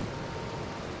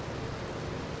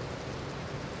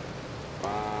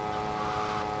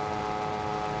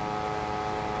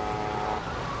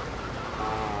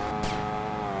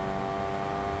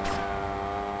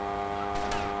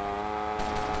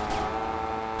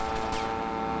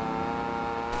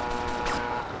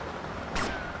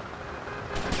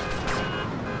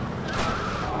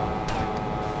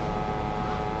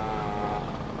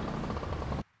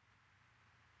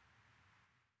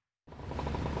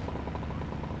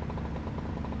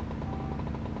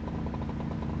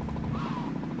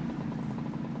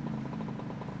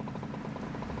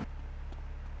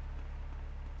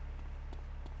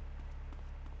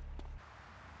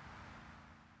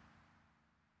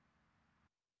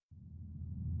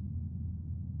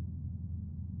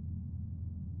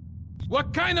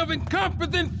 What kind of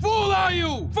incompetent fool are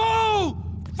you? Fool!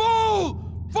 Fool!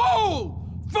 Fool!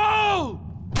 Fool!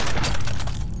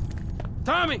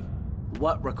 Tommy!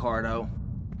 What, Ricardo?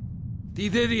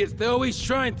 These idiots, they're always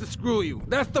trying to screw you.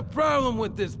 That's the problem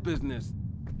with this business.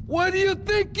 What do you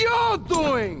think you're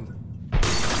doing?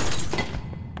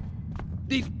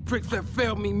 These pricks have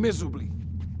failed me miserably.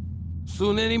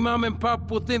 Soon any mom and pop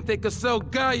will think they could sell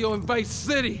Gallo in Vice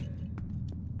City.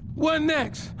 What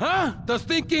next, huh? The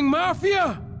stinking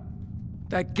mafia?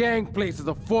 That gang place is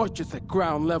a fortress at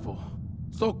ground level.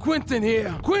 So Quentin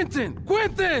here, Quentin!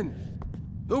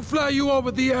 They'll fly you over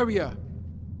the area.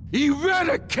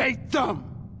 Eradicate them!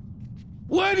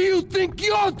 What do you think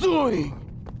you're doing?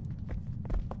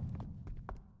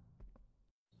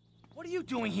 What are you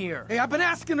doing here? Hey, I've been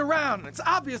asking around. It's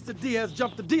obvious that Diaz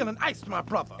jumped the deal and iced my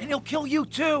brother. And he'll kill you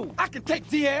too. I can take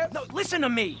Diaz. No, listen to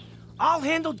me. I'll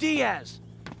handle Diaz.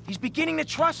 He's beginning to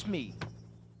trust me.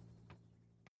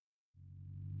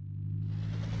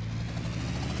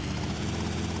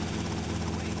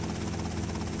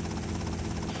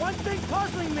 One thing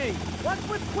puzzling me. What's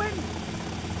with Quentin?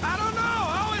 I don't know.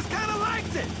 I always kind of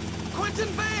liked it. Quentin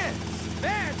Vance.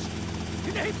 Vance?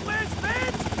 Your name's Lance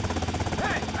Vance?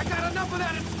 Hey, I got enough of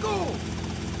that in school.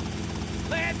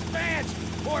 Lance Vance,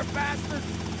 poor bastard.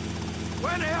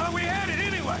 Where the hell are we headed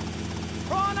anyway?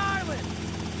 Prawn Island.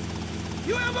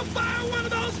 You ever fire one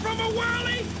of those from a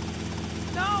whirly?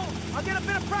 No, I'll get a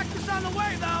bit of practice on the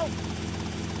way, though.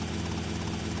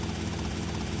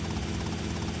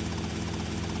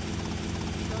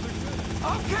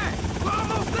 Okay, we're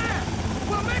almost there.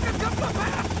 We'll make a couple of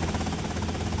passes.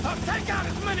 So take out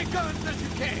as many guns as you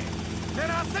can.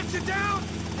 Then I'll set you down,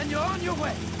 and you're on your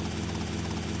way.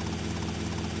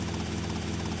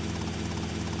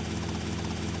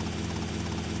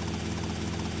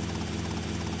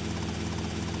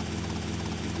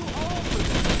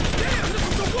 Damn, this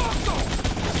is a war zone.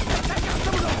 Take out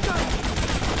some of those guns.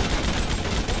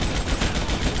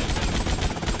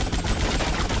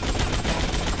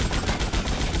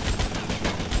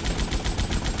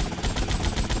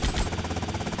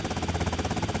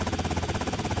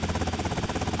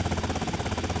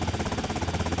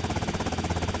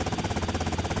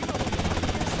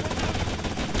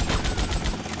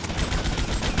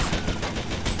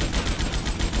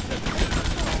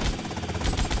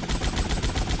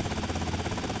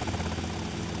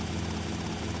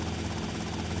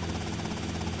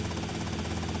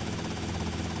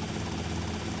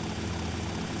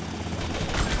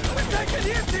 Take it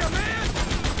easy, man!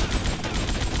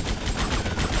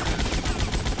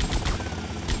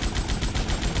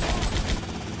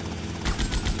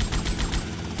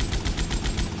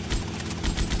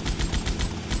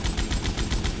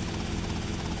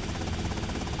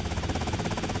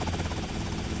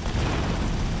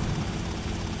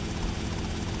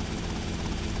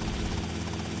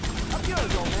 Up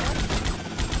yours, old man.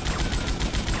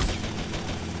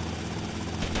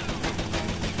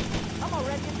 I'm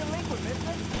already a delinquent,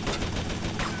 mister.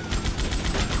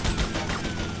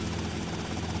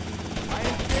 I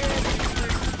ain't scared, mister.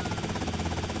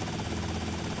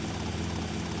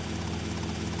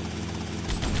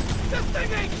 This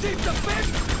thing ain't cheap to fix!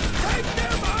 Take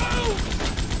them out!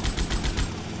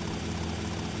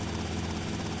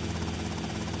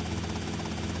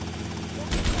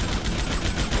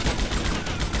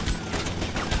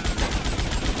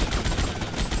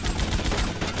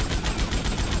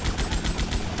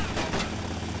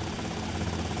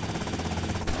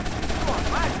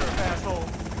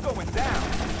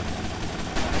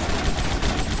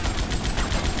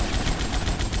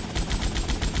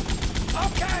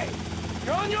 Okay,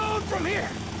 you're on your own from here.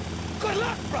 Good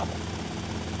luck, brother.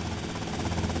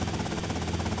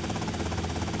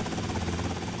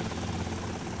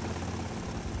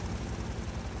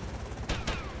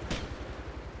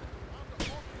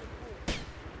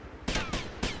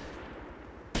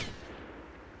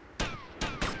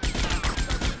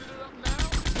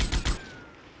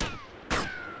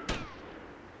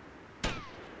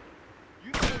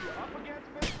 You know who you're up against,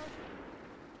 mister?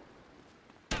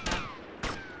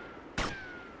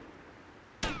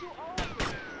 You're too old for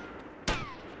this.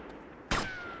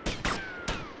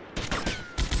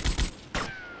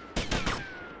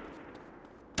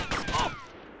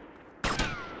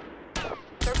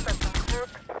 Suspect on foot.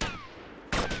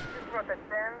 This was a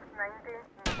 10-19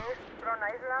 in East Prawn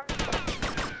Island.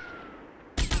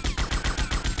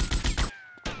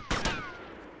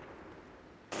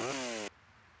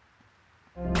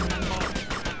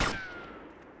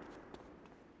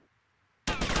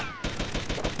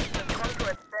 Respond to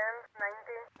a 10-19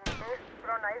 in East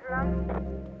Prawn Island.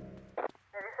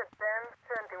 There is a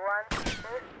 10-71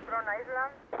 East Prawn Island.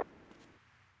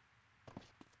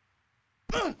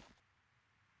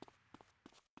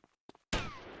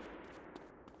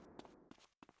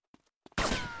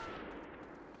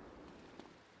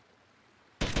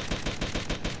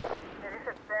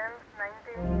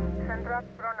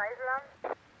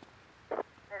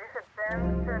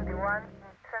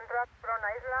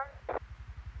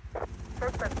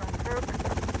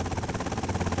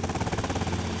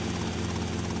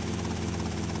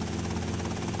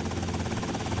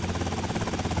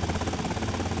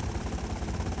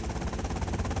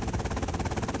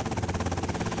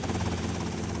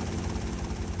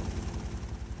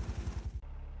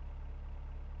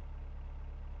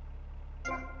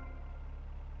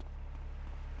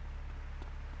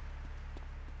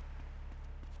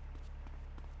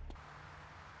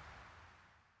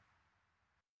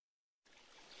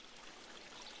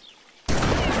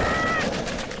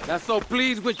 Not so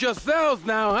pleased with yourselves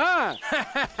now, huh?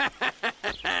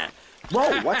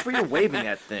 Whoa, watch where you're waving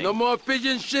that thing. No more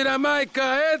pigeon shit on my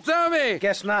car, eh, Tommy?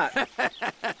 Guess not.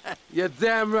 You're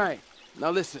damn right. Now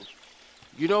listen,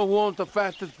 you know who owns the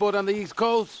fastest boat on the East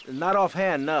Coast? Not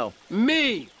offhand, no.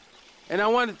 Me! And I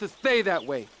want it to stay that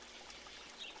way.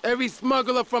 Every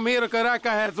smuggler from here to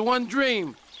Caracas has one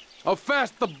dream, a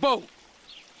faster boat.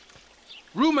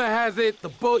 Rumor has it the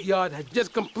boatyard had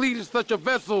just completed such a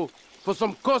vessel for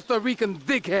some Costa Rican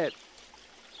dickhead.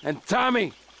 And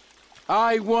Tommy,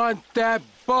 I want that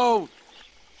boat.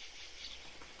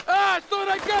 Ah, I thought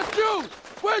I got you!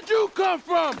 Where'd you come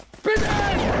from? Pinhead!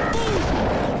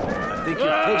 I think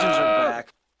your pigeons are back.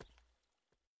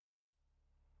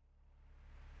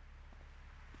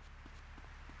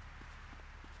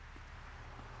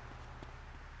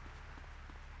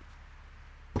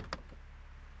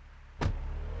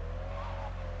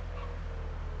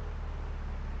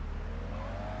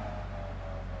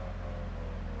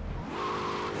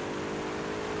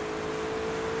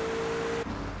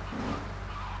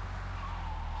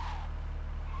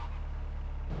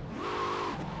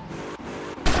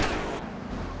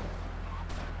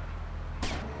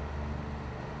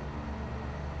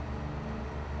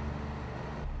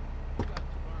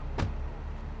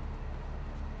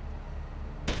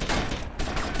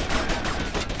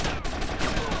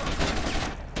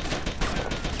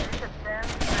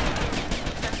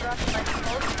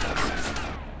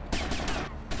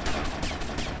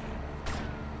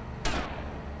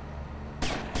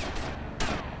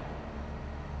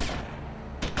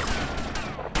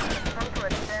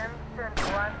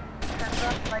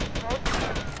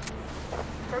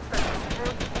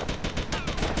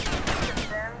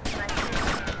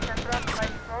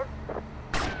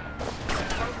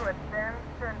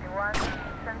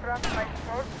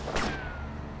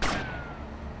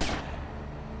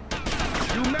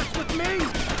 You mess with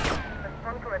me?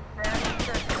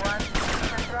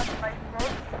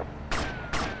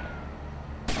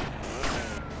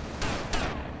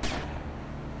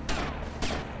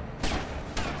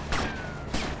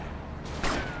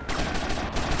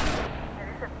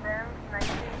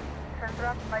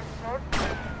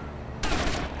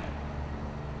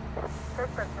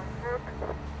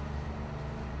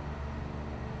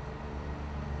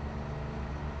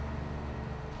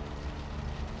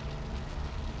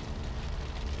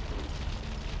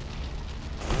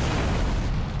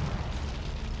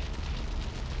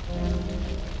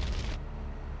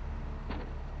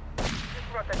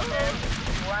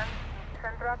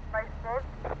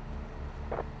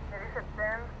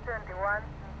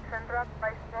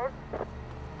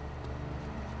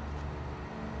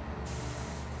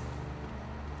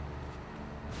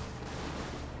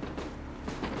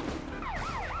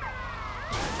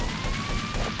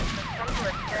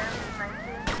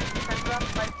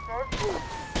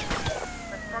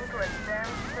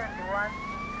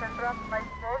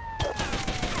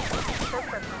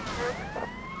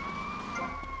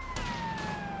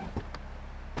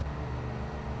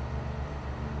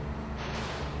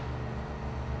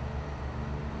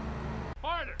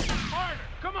 Harder! Harder!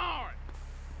 Come on!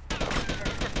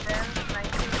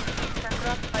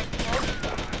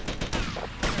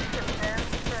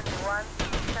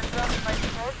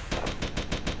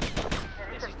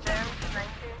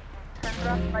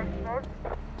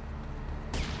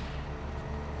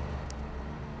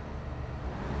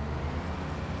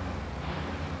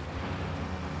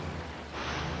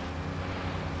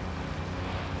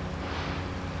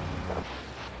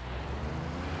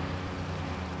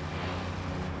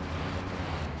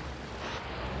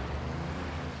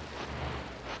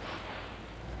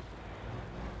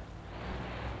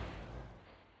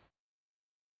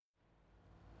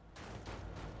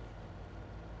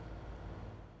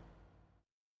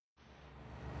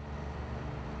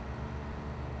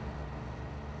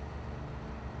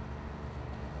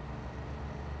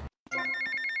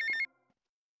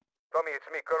 Tommy, it's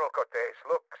me, Colonel Cortez.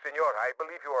 Look, senor, I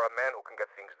believe you are a man who can get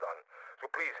things done.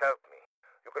 So please help me.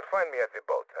 You can find me at the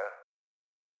boat, huh?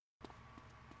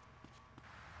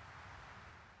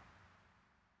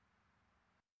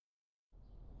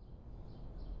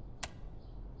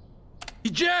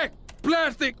 Jack,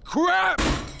 plastic crap!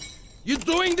 You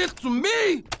doing this to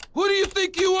me? Who do you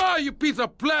think you are, you piece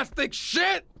of plastic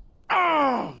shit?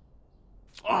 Oh!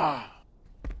 Oh!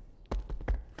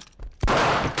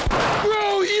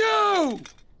 Bro, you!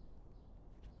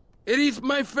 It is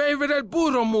my favorite El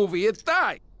Burro movie. It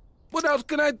died. What else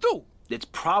can I do? It's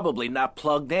probably not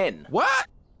plugged in. What?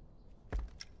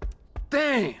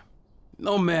 Damn.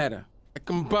 No matter. I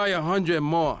can buy 100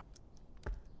 more.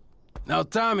 Now,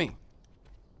 Tommy.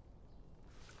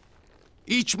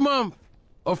 Each month,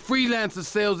 a freelancer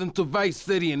sails into Vice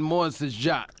City in Morris's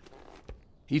yacht.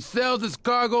 He sells his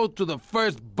cargo to the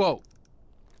first boat.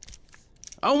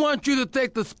 I want you to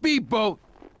take the speedboat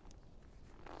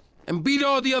and beat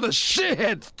all the other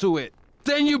shitheads to it.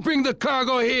 Then you bring the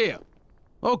cargo here.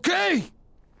 Okay?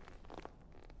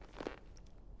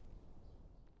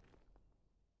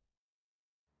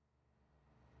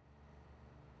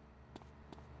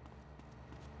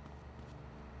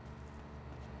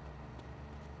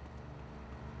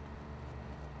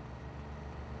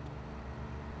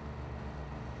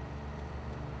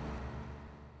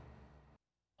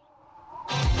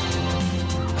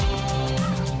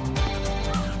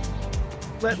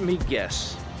 Let me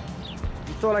guess.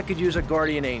 You thought I could use a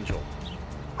guardian angel.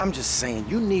 I'm just saying,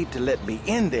 you need to let me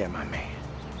in there, my man.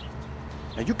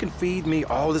 Now, you can feed me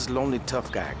all this lonely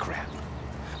tough guy crap,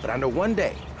 but I know one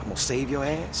day I'm gonna save your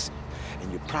ass,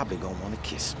 and you're probably gonna want to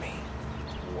kiss me.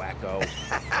 Wacko.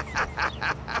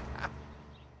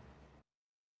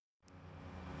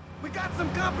 We got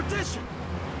some competition.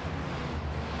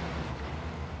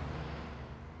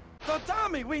 So,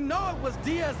 Tommy, we know it was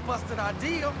Diaz busted our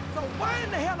deal, so why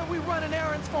in the hell are we running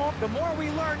errands for him? The more we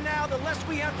learn now, the less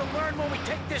we have to learn when we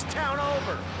take this town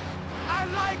over. I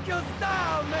like your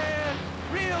style, man.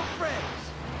 Real fresh.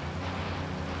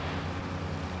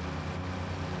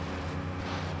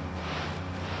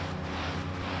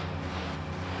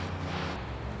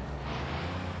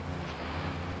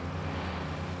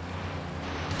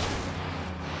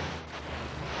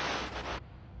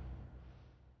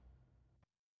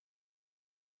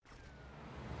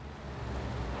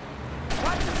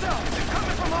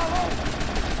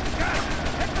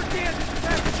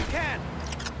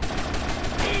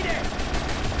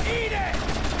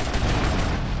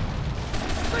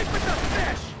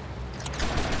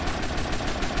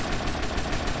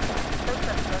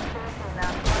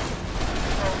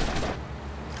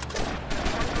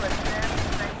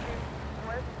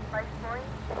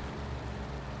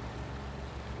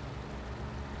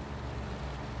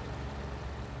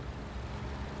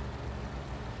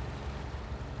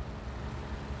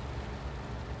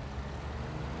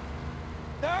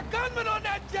 There are gunmen on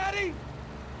that jetty!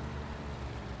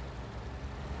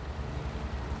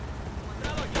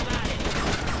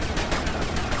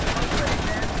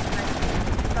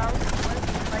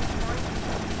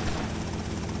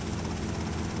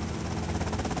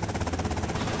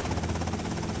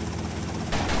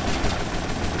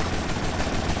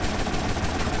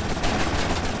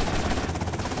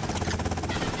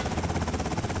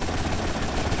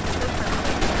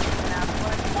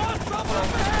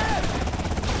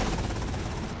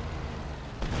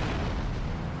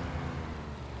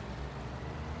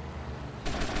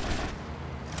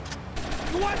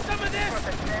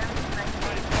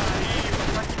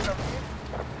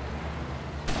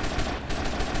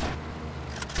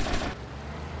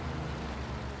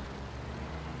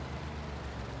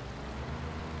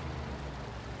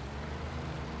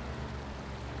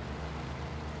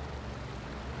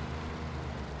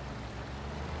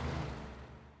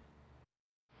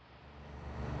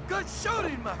 Good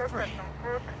shooting, my friend.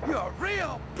 You're a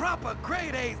real, proper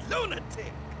grade-A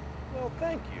lunatic. Well,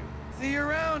 thank you. See you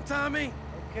around, Tommy.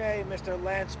 Okay, Mr.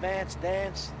 Lance Vance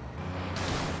Dance.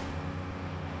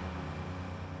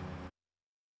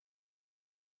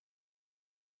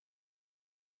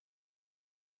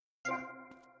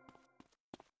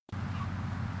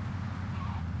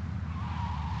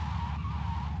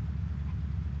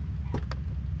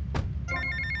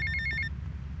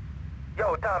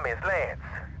 Yo, Tommy, it's Lance.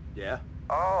 Yeah?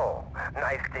 Oh,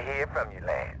 nice to hear from you,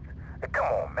 Lance. Come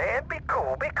on, man, be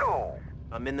cool, be cool.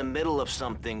 I'm in the middle of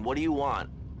something. What do you want?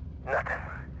 Nothing.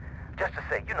 Just to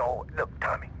say, look,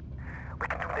 Tommy, we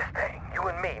can do this thing, you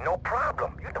and me, no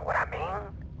problem. You know what I mean?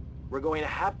 We're going to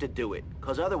have to do it,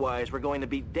 because otherwise we're going to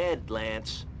be dead,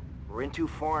 Lance. We're in too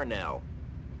far now.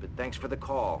 But thanks for the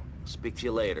call. Speak to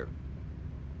you later.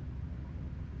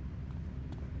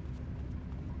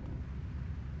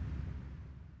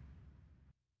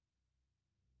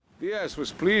 Diaz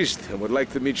was pleased and would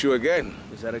like to meet you again.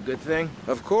 Is that a good thing?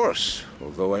 Of course,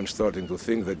 although I'm starting to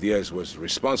think that Diaz was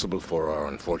responsible for our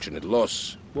unfortunate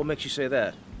loss. What makes you say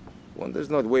that? One does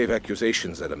not wave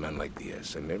accusations at a man like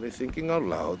Diaz. I'm merely thinking out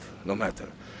loud. No matter.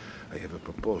 I have a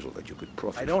proposal that you could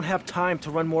profit. I don't have time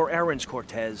to run more errands,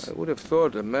 Cortez. I would have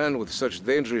thought a man with such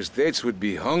dangerous dates would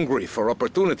be hungry for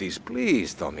opportunities.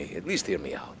 Please, Tommy, at least hear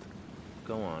me out.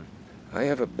 Go on. I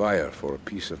have a buyer for a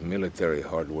piece of military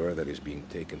hardware that is being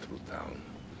taken through town.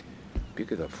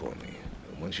 Pick it up for me.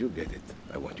 And once you get it,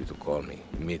 I want you to call me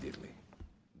immediately.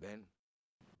 Ben?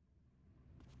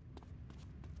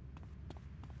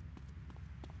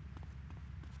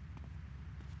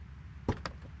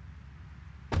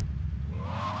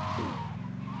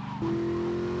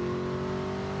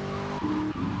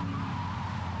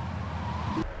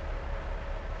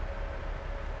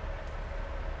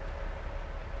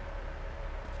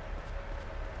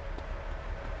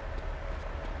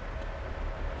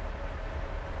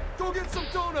 Go get some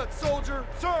donuts, soldier!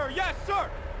 Sir, yes, sir!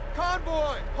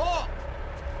 Convoy, halt!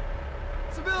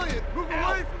 Civilian, move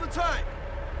away from the tank!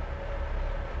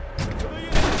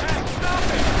 Civilian tank, stop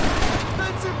it!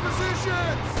 Defensive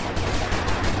positions!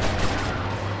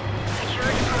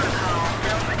 Security protocol,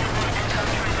 built for and trigger.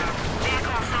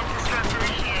 Vehicle self-destruct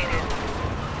initiated.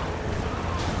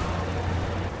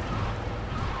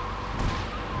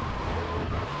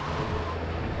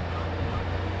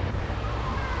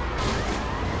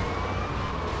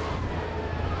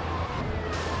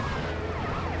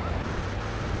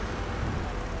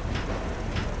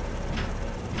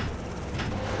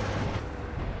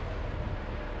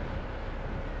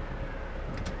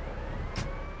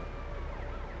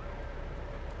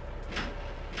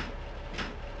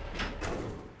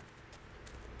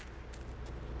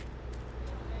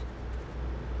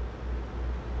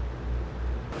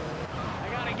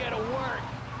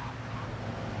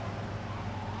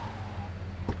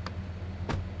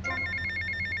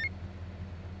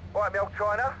 Right, me old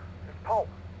China, it's Paul.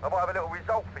 I might have a little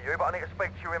result for you, but I need to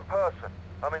speak to you in person.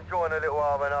 I'm enjoying a little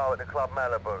R&R at the Club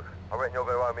Malibu. I reckon you're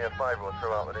going to owe me a favour or two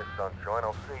after this, sunshine.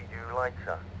 I'll see you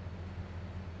later.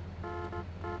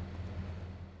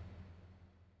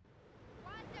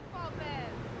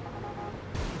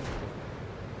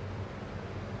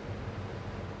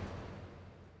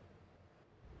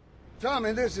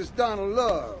 Tommy, this is Donald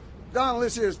Love. Donald,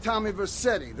 this is Tommy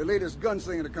Vercetti, the latest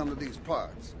gunslinger to come to these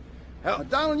parts. Now,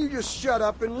 Donald, you just shut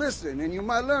up and listen, and you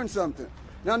might learn something.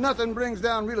 Now, nothing brings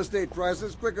down real estate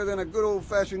prices quicker than a good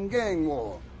old-fashioned gang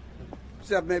war.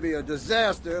 Except maybe a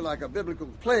disaster like a biblical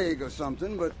plague or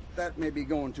something, but that may be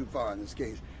going too far in this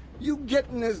case. You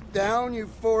getting this down, you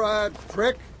four-eyed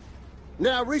prick?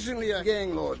 Now, recently a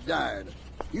gang lord died.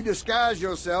 You disguise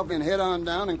yourself and head on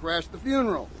down and crash the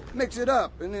funeral. Mix it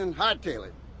up, and then hightail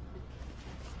it.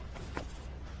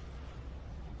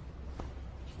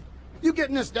 You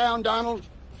getting this down, Donald?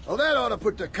 Well, that ought to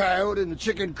put the coyote in the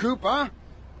chicken coop, huh?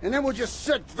 And then we'll just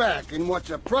sit back and watch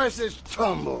the prices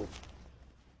tumble.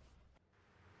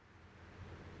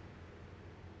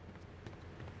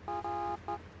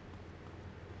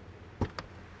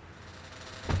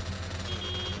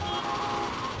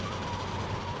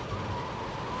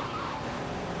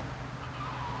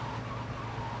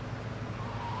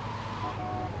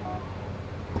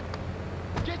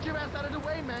 Get your ass out of the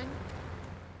way, man!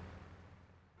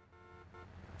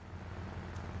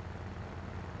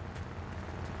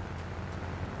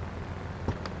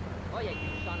 Oye,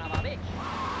 you son of a bitch.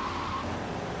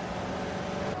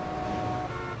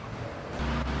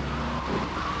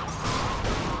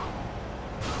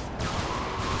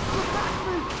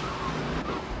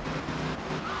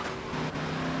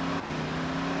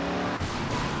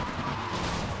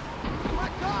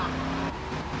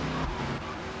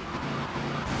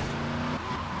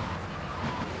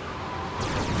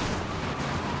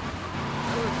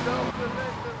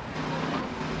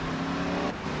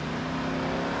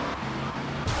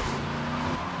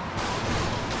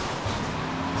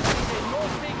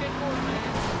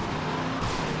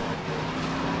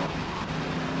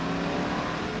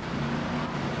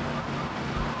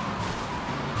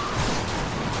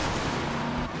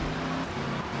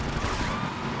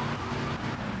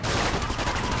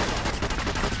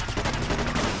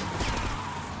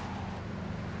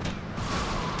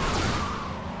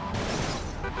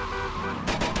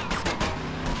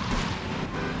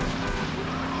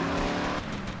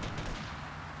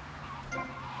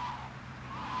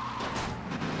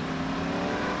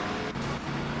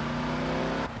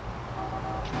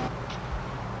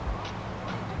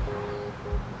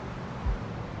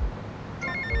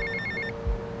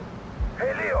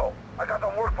 Hey, Leo, I got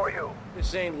some work for you.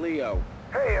 This ain't Leo.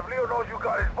 Hey, if Leo knows you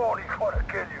got his phone, he's gonna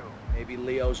kill you. Maybe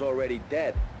Leo's already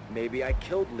dead. Maybe I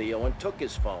killed Leo and took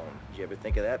his phone. Did you ever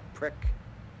think of that, prick?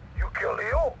 You killed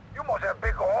Leo? You must have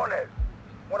big cojones.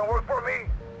 Wanna work for me?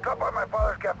 Stop by my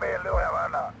father's cafe in Little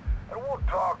Havana, and we'll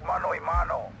talk mano y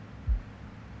mano.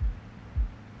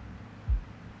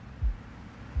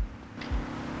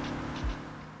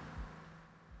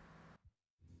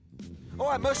 All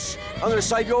right, Mus. I'm gonna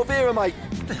save your Vera, mate.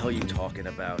 What the hell are you talking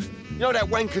about? You know that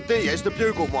wanker Diaz, the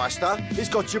Bugelmeister? He's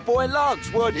got your boy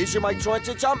Lance. Word is your mate tried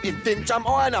to jump him. Didn't jump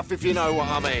high enough, if you know what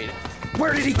I mean.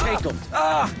 Where did he take him?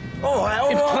 All right, all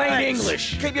In right. plain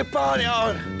English. Keep your party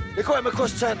on. They got him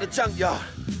across town to the junkyard.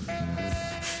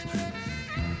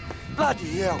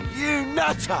 Bloody hell, you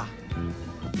nutter!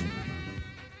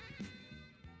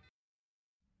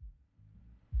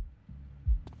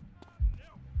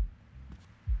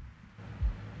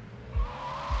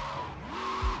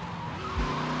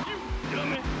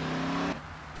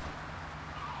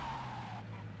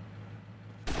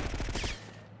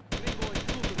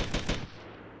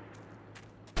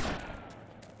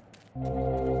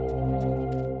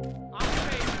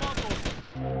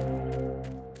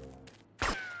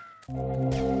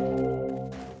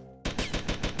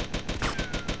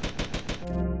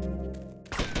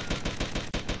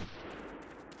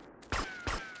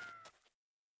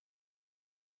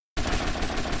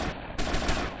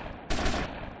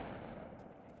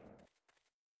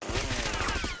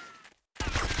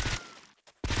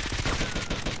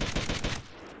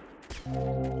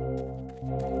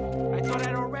 I thought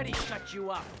I'd already shut you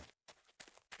up.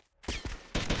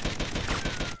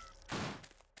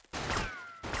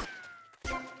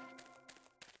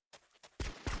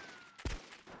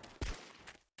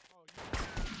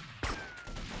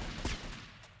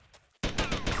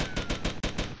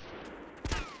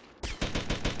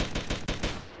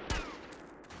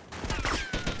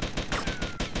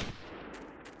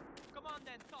 Come on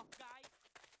then, tough guy.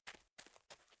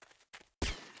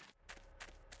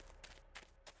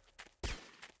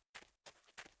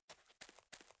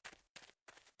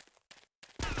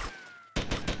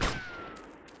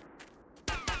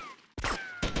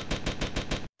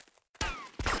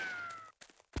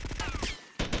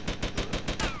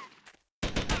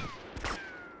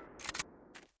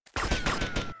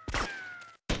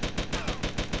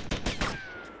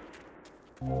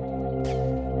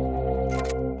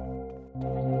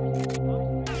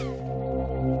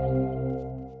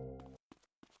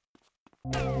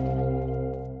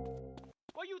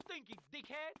 What you thinking,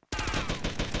 dickhead?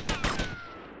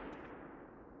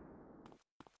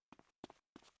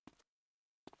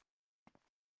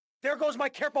 There goes my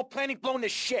careful planning blown to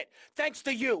shit. Thanks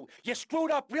to you. You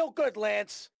screwed up real good,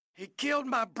 Lance. He killed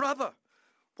my brother.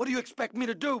 What do you expect me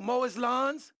to do, mow his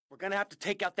lawns? We're gonna have to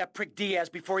take out that prick Diaz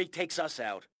before he takes us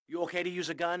out. You okay to use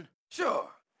a gun? Sure,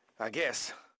 I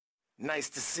guess. Nice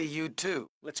to see you, too.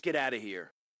 Let's get out of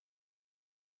here.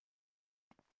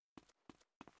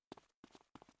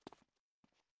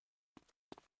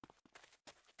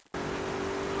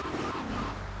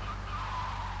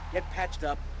 Get patched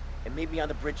up and meet me on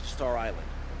the bridge to Star Island,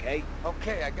 okay?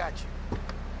 Okay, I got you.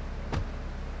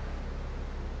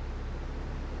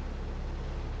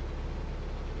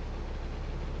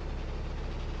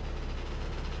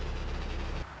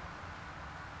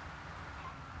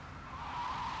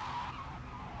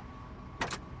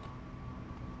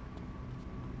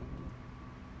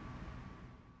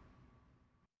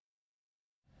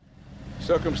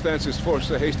 Circumstances force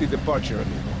a hasty departure,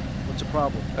 amigo. What's the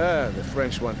problem? The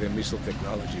French want their missile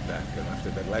technology back, and after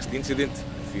that last incident,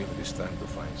 I feel it is time to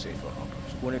find safer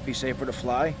harbors. Wouldn't it be safer to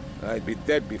fly? I'd be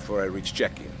dead before I reach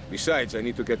check-in. Besides, I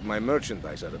need to get my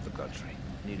merchandise out of the country.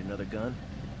 Need another gun?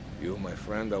 You, my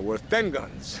friend, are worth 10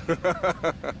 guns.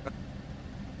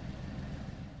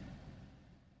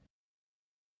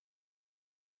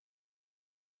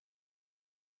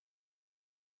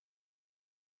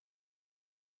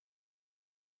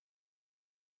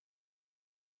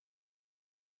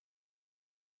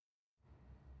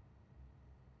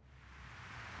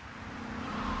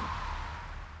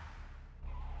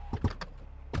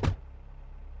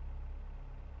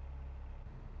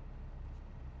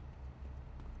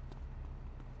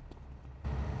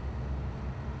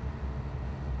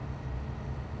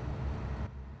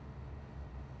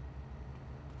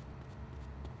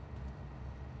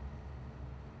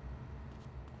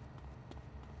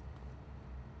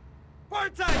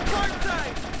 Quartzite!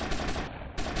 Quartzite!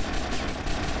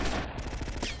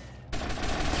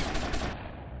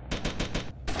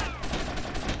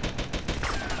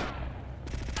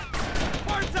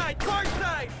 Quartzite!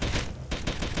 Quartzite!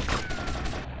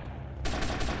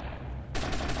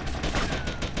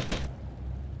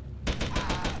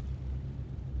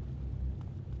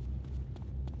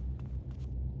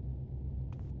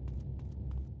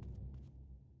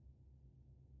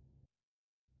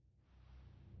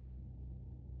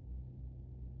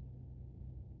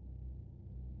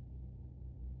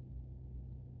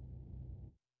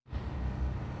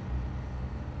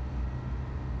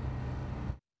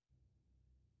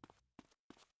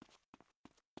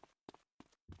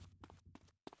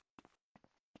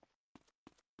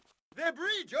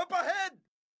 Debris, jump ahead!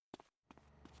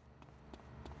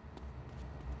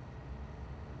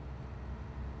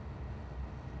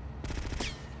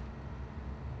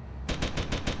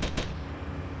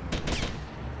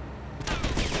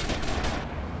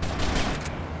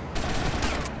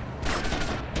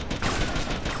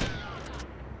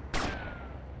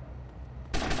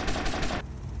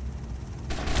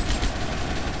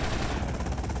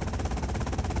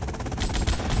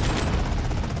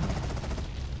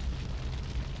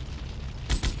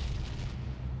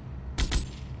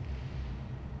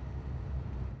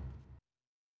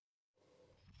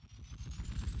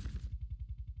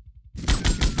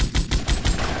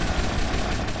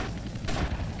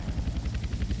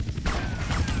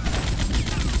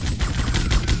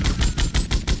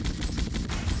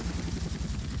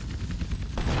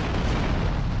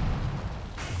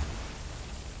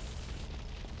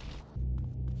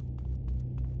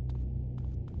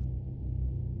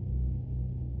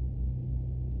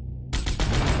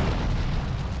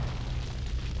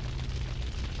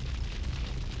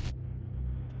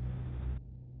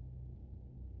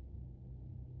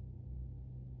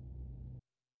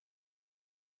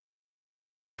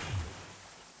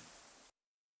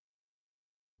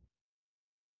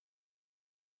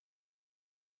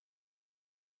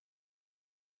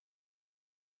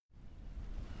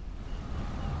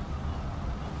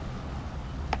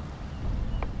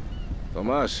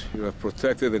 Tomas, you have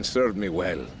protected and served me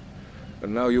well.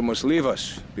 And now you must leave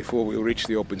us before we reach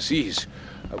the open seas.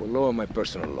 I will lower my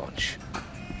personal launch.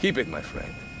 Keep it, my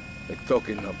friend. A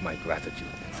token of my gratitude.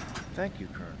 Thank you,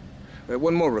 Colonel.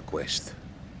 One more request.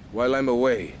 While I'm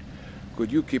away,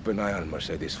 could you keep an eye on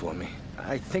Mercedes for me?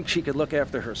 I think she could look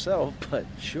after herself, but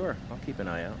sure, I'll keep an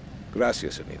eye out.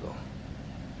 Gracias, amigo.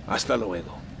 Hasta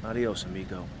luego. Adios,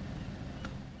 amigo.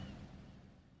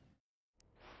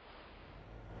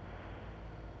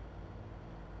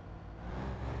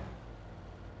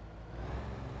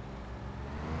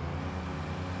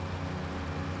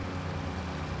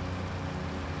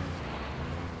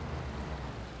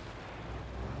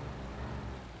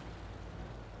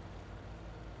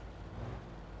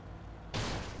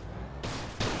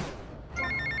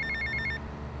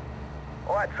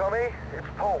 Alright, Tommy, it's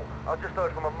Paul. I just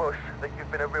heard from a mush that you've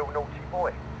been a real naughty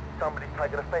boy. Somebody's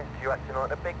taken offence to you acting like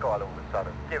the big guy all of a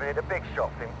sudden, giving it a big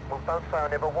shot thing. Well, don't say I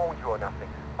never warned you or nothing.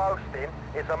 Boasting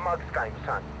is a mug's game,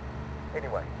 son.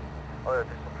 Anyway, I heard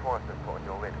there's some price been put on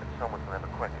your head and someone's gonna have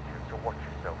a crack at you, so watch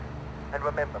yourself. And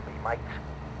remember me, mate.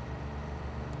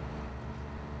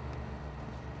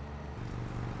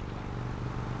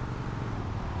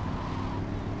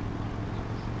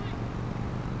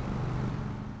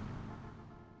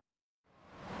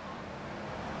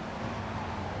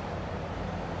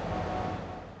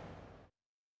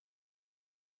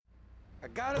 I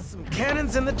got us some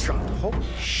cannons in the trunk. Holy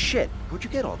shit, where'd you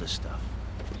get all this stuff?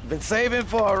 Been saving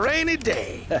for a rainy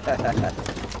day.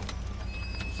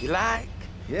 You like?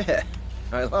 Yeah,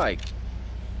 I like.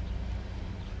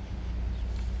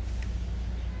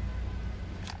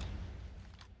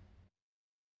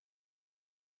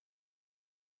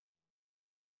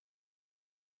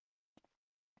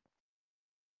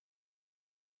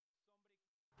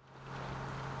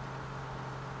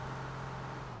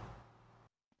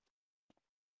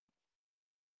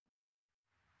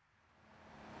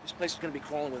 This place is gonna be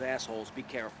crawling with assholes. Be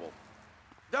careful.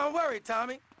 Don't worry,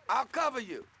 Tommy. I'll cover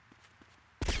you.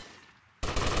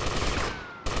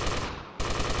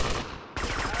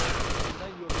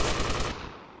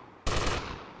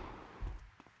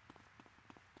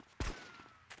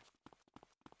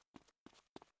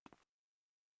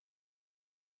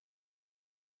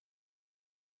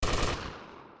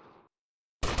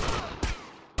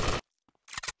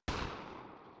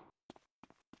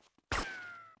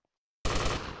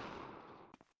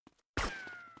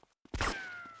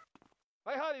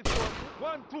 I had it for you.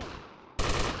 1, 2.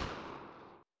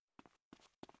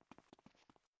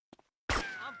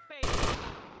 I'm paid.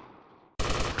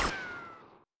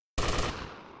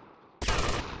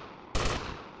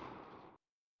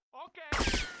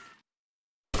 Okay.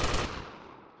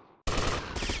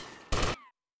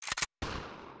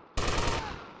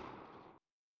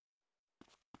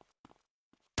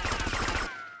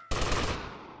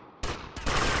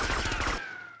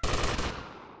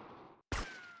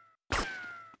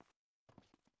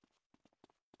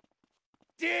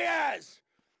 Diaz!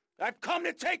 I've come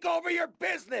to take over your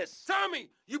business!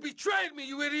 Tommy, you betrayed me,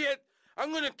 you idiot!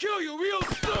 I'm gonna kill you real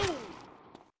soon!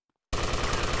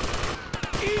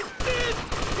 Eat this,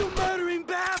 you murdering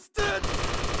bastard!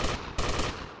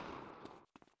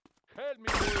 Help me,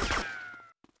 boy.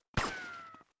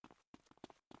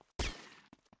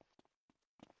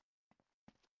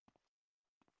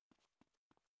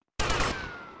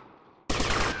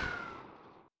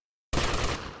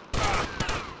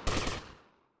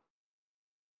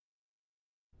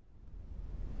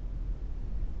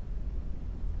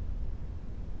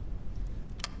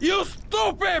 You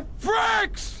stupid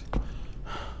freaks!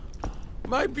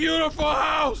 My beautiful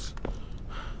house!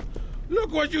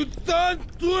 Look what you've done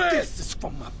to it! This is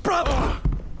for my brother!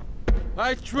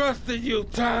 I trusted you,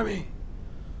 Tommy.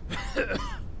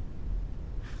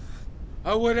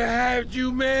 I would have had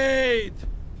you made.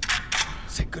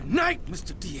 Say goodnight,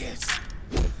 Mr. Diaz.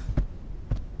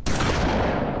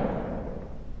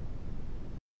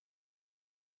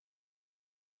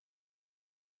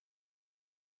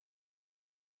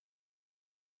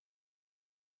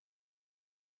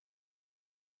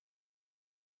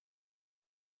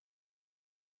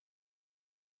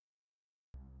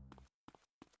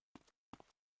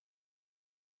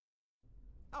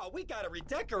 Oh, we gotta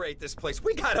redecorate this place.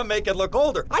 We gotta make it look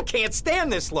older. I can't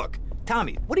stand this look.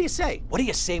 Tommy, what do you say? What do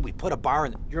you say we put a bar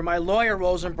in? You're my lawyer,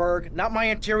 Rosenberg, not my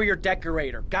interior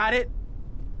decorator. Got it?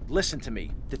 Listen to me.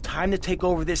 The time to take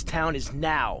over this town is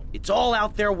now. It's all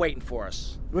out there waiting for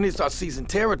us. We need to start seizing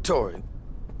territory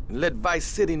and let Vice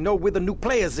City know we're the new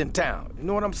players in town. You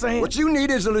know what I'm saying? What you need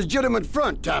is a legitimate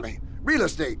front, Tommy. Real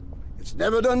estate. It's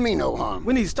never done me no harm.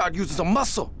 We need to start using some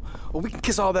muscle, or we can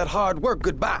kiss all that hard work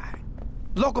goodbye.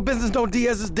 Local business know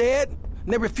Diaz is dead,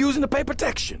 and they're refusing to pay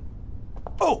protection.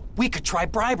 Oh, we could try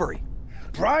bribery.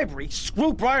 Bribery?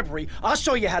 Screw bribery. I'll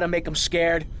show you how to make them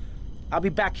scared. I'll be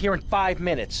back here in 5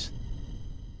 minutes.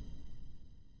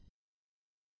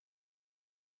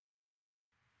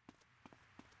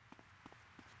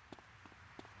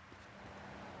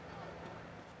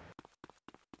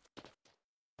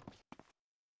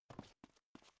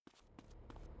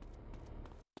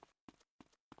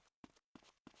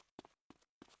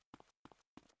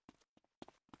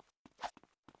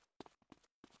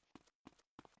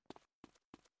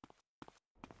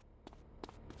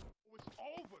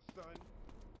 Son.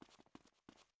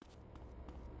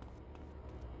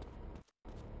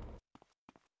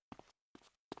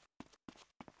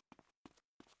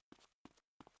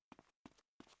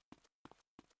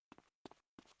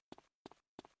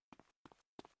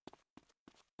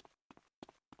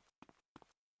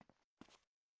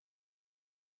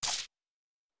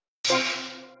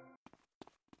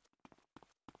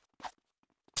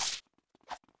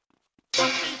 Me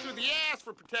through the ass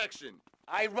for protection.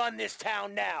 I run this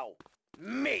town now.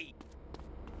 Me.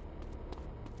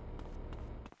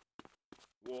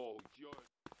 Whoa, George.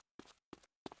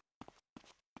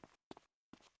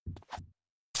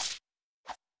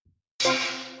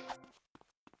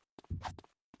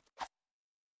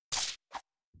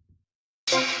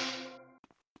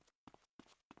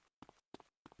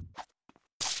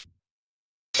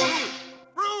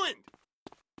 Ruined!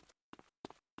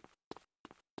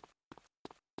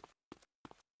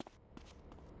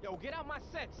 Yo, get out my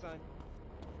set, son.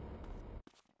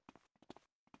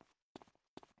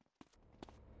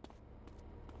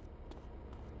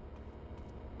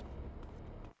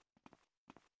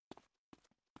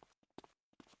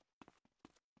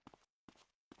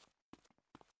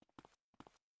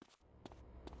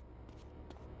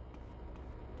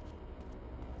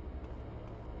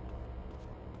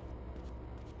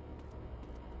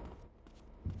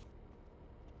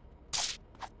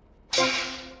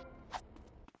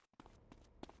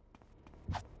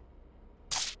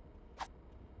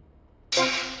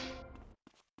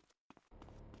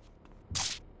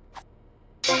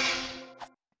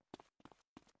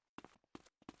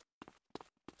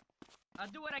 I'll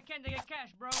do what I can to get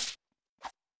cash, bro.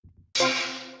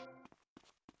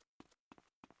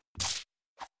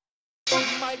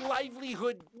 My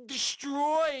livelihood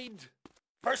destroyed.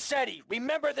 Vercetti,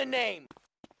 remember the name.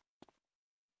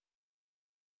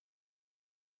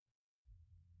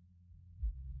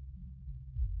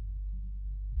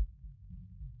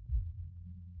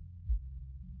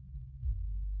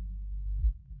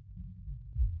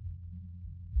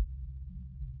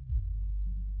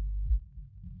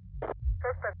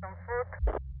 Some fruit.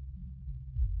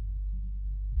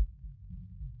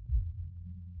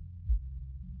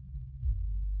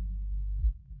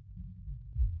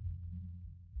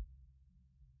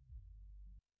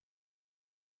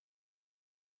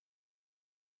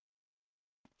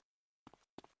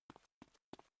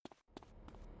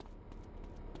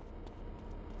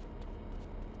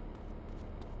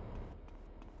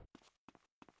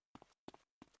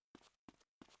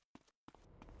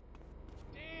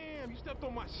 Damn, you stepped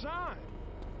on my shine.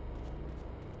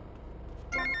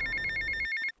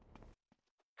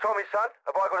 Tommy, son,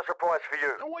 have I got a surprise for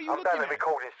you? Oh, what are you I'm down looking at at?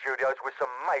 recording studios with some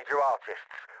major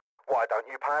artists. Why don't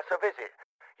you pay us a visit?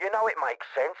 You know it makes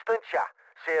sense, don't ya?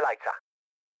 See you later.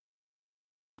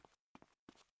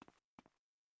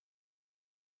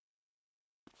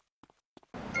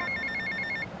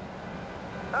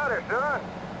 Howdy, son.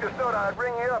 Just thought I'd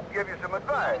ring you up, give you some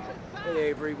advice. Hey,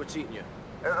 Avery, what's eating you?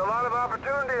 There's a lot of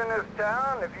opportunity in this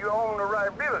town if you own the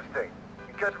right real estate.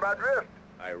 You catch my drift?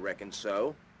 I reckon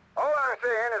so. All I'm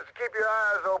saying is keep your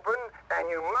eyes open, and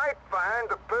you might find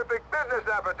the perfect business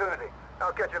opportunity.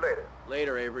 I'll catch you later.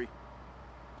 Later, Avery.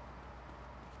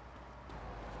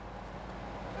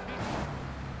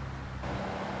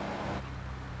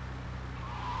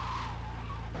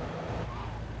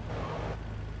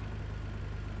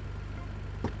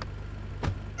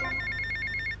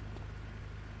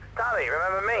 Tommy,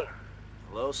 remember me?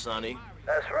 Hello, Sonny.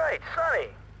 That's right, Sonny.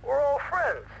 We're all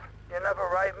friends. You never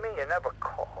write me, you never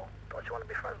call. Don't you want to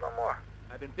be friends no more?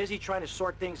 I've been busy trying to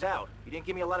sort things out. You didn't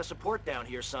give me a lot of support down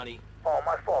here, Sonny. Oh,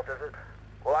 my fault, is it?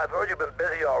 Well, I've heard you've been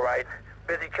busy, all right.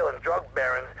 Busy killing drug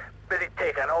barons, busy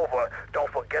taking over.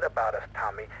 Don't forget about us,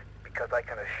 Tommy, because I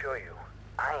can assure you,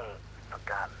 I ain't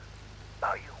forgotten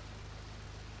about you.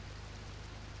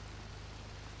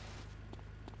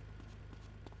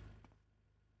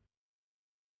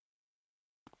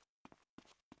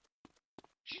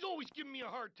 She's always giving me a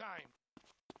hard time.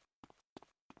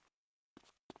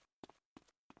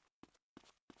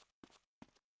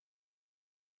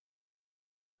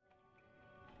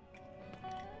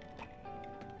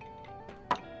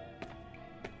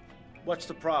 What's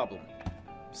the problem?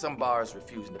 Some bars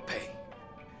refusing to pay.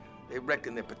 They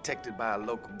reckon they're protected by a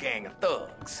local gang of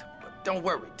thugs. But don't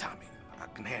worry, Tommy. I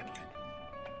can handle it.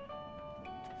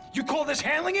 You call this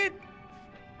handling it?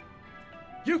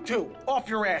 You two, off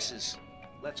your asses.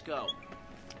 Let's go.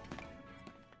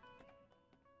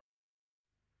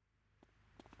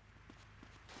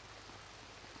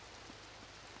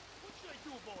 What should I do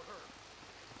about her?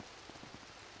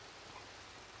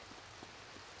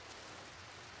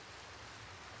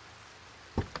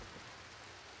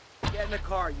 Get in the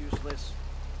car, useless.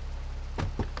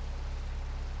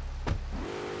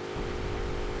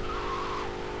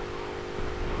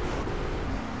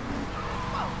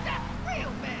 Whoa, that's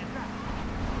real bad.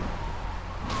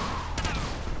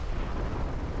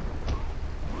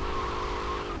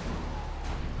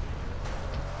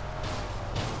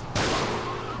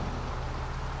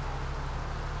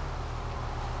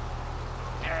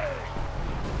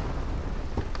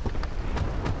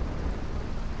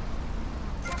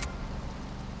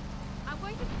 I'm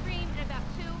going to scream in about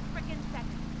 2 frickin'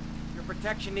 seconds. Your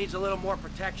protection needs a little more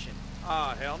protection.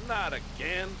 Oh, hell, not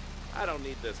again. I don't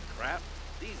need this crap.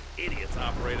 These idiots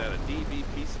operate out of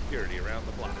DVP security around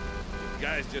the block. You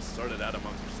guys just sort it out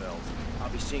amongst yourselves. I'll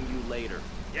be seeing you later.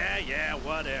 Yeah,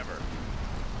 whatever.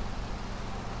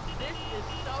 This is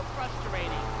so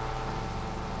frustrating.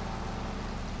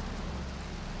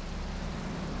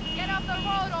 Get off the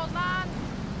road, old man!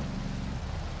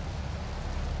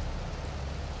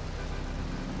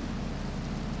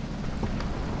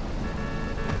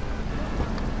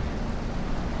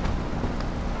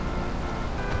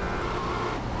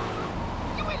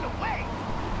 You in the way!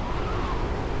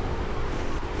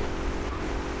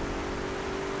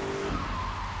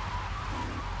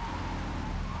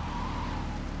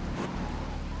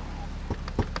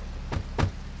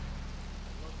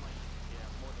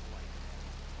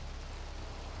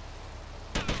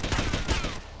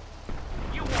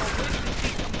 You won't win to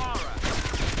see tomorrow.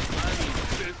 I need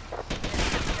this.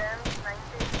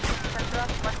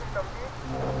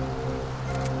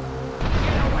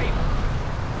 Get away!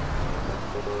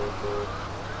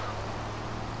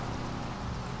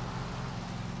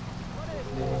 What is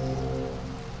this?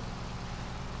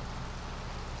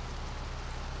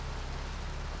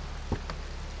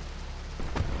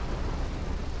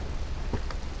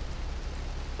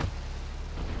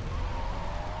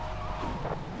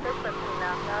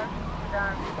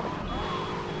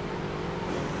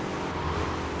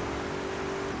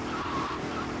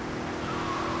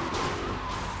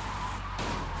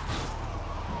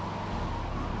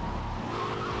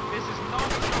 This is no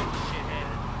joke, shithead.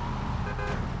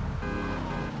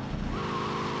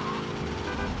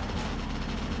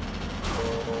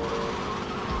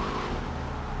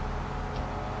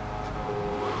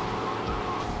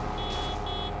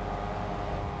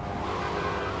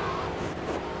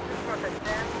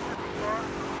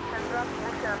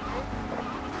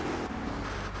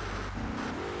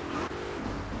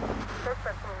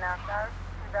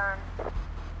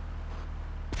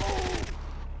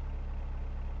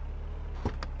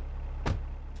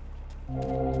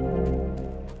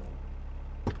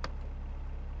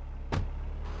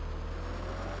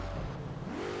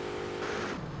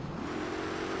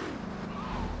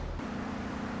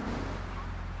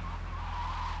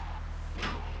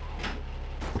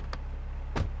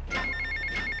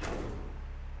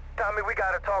 Tommy, we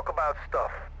gotta talk about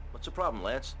stuff. What's the problem,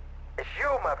 Lance? It's you,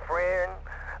 my friend.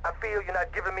 I feel you're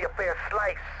not giving me a fair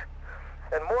slice.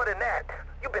 And more than that,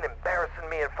 you've been embarrassing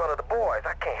me in front of the boys.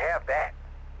 I can't have that.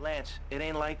 Lance, it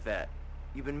ain't like that.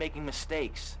 You've been making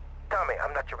mistakes. Tommy,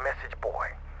 I'm not your message boy.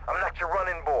 I'm not your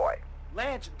running boy.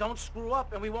 Lance, don't screw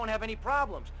up and we won't have any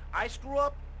problems. I screw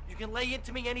up, you can lay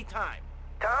into me anytime.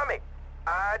 Tommy,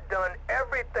 I done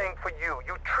everything for you.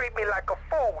 You treat me like a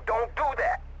fool. Don't do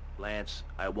that. Lance,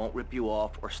 I won't rip you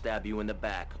off or stab you in the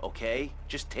back, okay?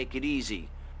 Just take it easy.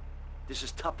 This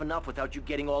is tough enough without you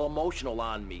getting all emotional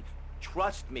on me.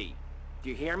 Trust me. Do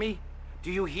you hear me?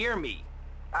 Do you hear me?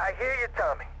 I hear you,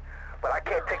 Tommy, but I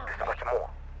can't take this much more.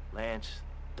 Lance,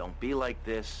 don't be like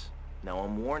this. Now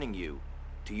I'm warning you.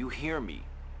 Do you hear me?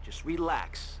 Just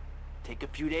relax. Take a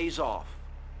few days off,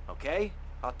 okay?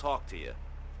 I'll talk to you.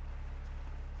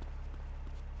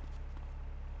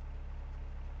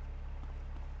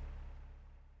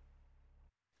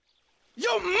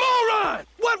 You moron!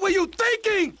 What were you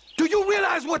thinking? Do you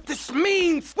realize what this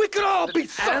means? We could all be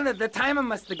so... I don't know, the timer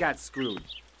must have got screwed.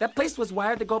 That place was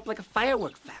wired to go up like a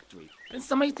firework factory. And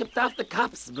somebody tipped off the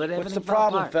cops, but everything What's the fell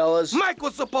problem, apart. fellas? Mike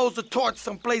was supposed to torch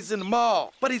someplace in the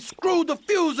mall, but he screwed the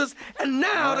fuses, and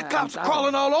now the cops are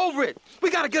crawling all over it.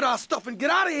 We gotta get our stuff and get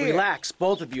out of here. Relax,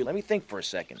 both of you. Let me think for a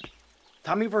second.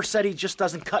 Tommy Vercetti just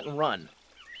doesn't cut and run.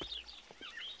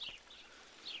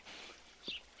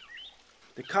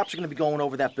 The cops are gonna be going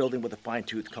over that building with a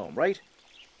fine-tooth comb, right?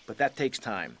 But that takes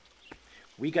time.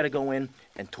 We gotta go in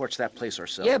and torch that place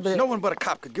ourselves. Yeah, but... No one but a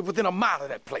cop could get within a mile of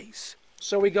that place.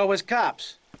 So we go as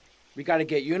cops. We gotta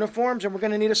get uniforms, and we're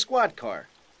gonna need a squad car.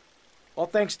 All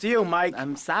thanks to you, Mike.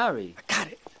 I'm sorry. I got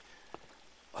it.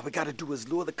 All we gotta do is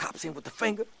lure the cops in with the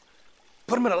finger,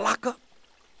 put them in a lockup,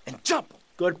 and jump them.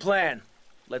 Good plan.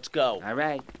 Let's go. All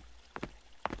right.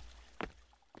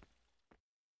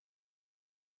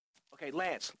 Okay,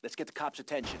 Lance, let's get the cops'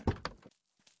 attention.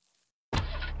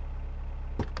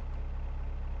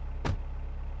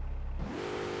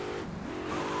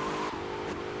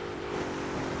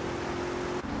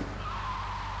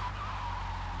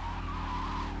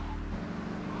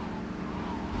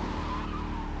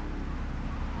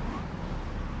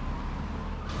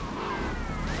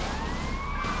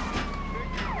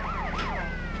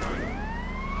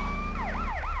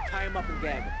 Tie him up and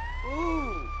gag him.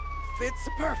 Ooh, fits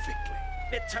perfectly.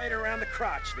 Bit tighter around the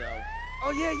crotch, though.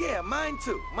 Oh, yeah, mine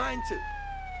too, mine too.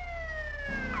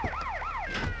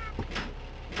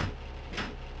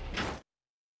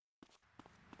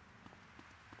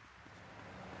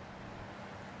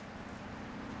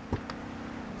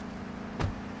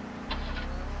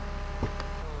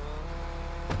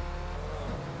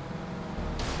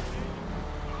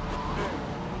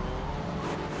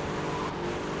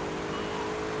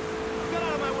 Get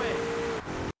out of my way!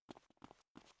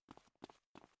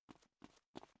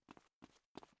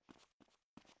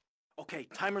 Okay,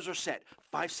 timers are set.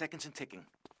 5 seconds and ticking.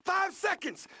 5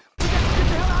 seconds! We got to get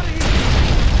the hell out of here!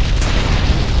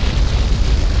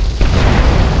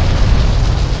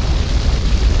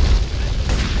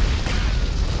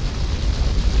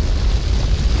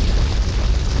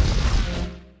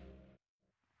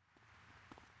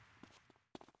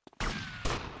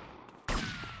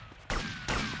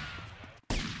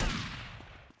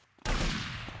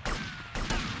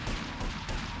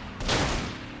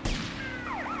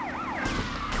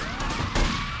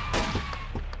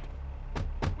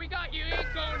 We got you,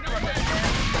 ain't going nowhere.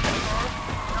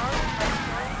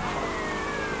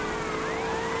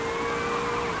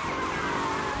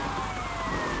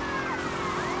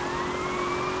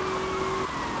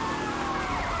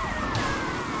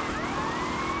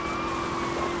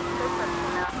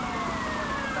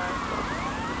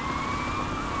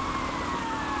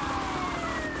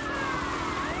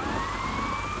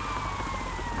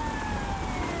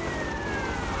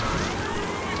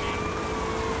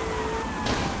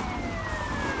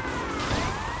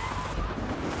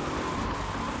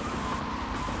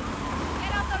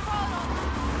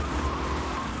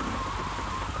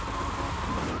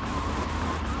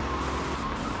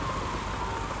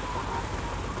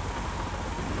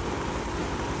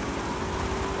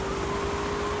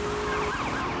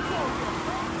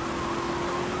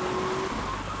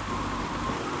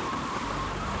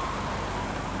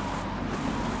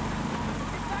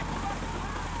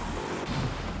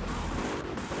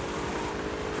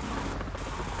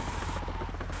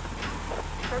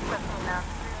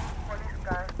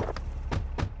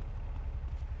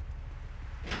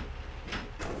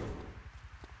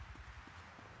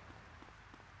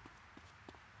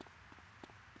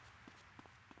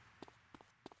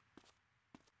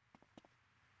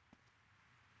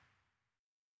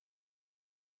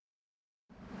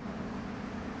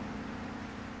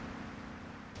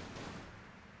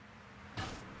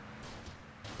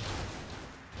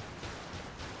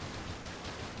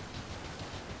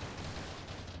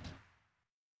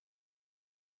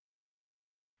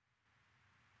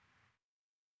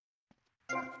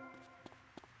 Tommy,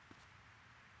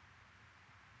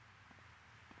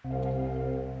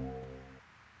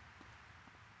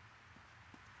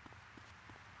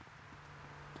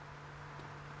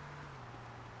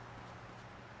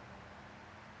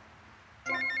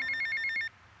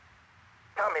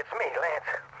 it's me, Lance.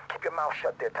 Keep your mouth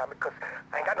shut there, Tommy, because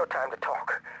I ain't got no time to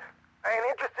talk. I ain't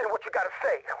interested in what you gotta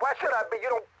say. Why should I be? You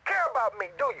don't care about me,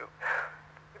 do you?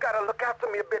 You gotta look after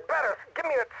me a bit better. Give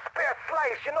me a spare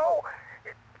slice, you know?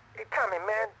 Hey, Tommy,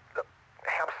 man, look,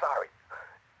 hey, I'm sorry.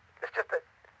 It's just that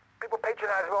people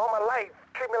patronize me all my life,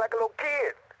 treat me like a little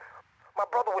kid. My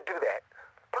brother would do that.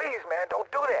 Please, man,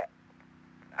 don't do that.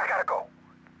 I gotta go.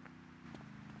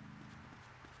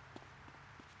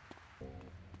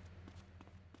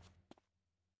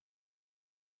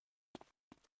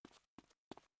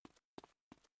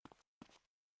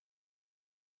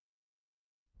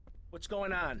 What's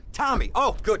going on? Tommy!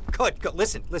 Oh, good.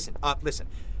 Listen.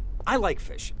 I like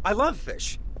fish. I love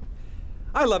fish.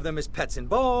 I love them as pets in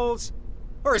bowls,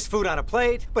 or as food on a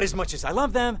plate, but as much as I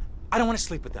love them, I don't want to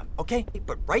sleep with them, okay?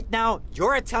 But right now,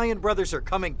 your Italian brothers are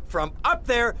coming from up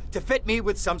there to fit me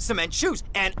with some cement shoes,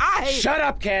 and I... Shut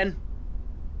up, Ken!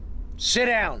 Sit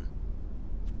down.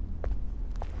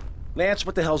 Lance,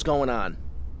 what the hell's going on?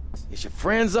 It's your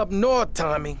friends up north,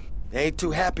 Tommy. They ain't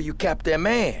too happy you kept their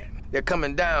man. They're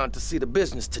coming down to see the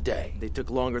business today. They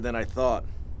took longer than I thought.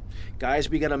 Guys,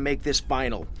 we gotta make this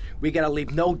final. We gotta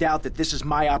leave no doubt that this is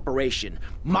my operation.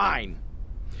 Mine!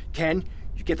 Ken,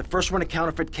 you get the first run of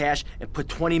counterfeit cash and put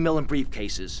 20 mil in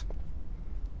briefcases.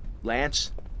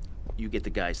 Lance, you get the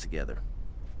guys together.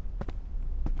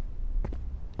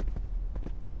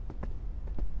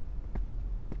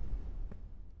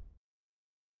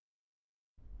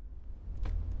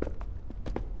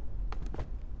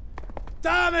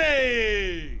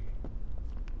 Tommy!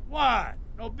 What?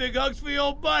 No big hugs for your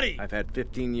old buddy? I've had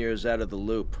 15 years out of the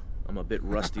loop. I'm a bit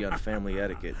rusty on family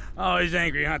etiquette. Oh, he's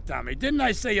angry, huh, Tommy? Didn't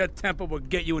I say your temper would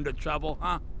get you into trouble,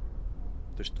 huh?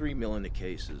 There's 3 mil in the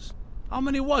cases. How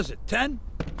many was it, 10?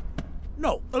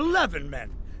 No, 11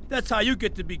 men. That's how you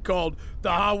get to be called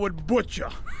the Howard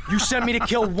Butcher. You sent me to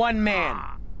kill one man.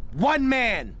 One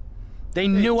man! They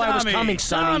knew I was coming,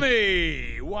 Sonny.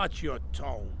 Tommy, watch your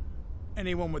tone.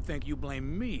 Anyone would think you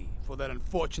blame me for that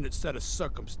unfortunate set of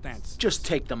circumstances. Just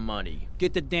take the money.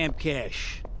 Get the damn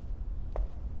cash.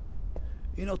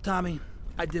 You know, Tommy,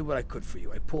 I did what I could for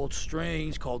you. I pulled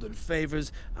strings, called in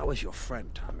favors. I was your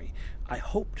friend, Tommy. I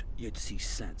hoped you'd see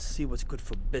sense, see what's good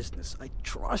for business. I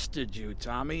trusted you,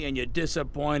 Tommy, and you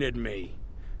disappointed me.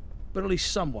 But at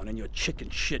least someone in your chicken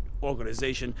shit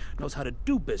organization knows how to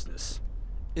do business.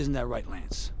 Isn't that right,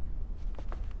 Lance?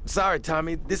 Sorry,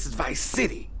 Tommy. This is Vice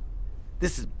City.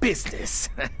 This is business.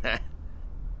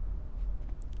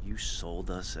 You sold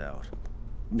us out.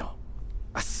 No,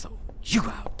 I sold you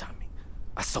out, Tommy.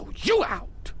 I sold you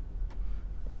out.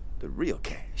 The real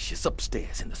cash is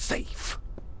upstairs in the safe.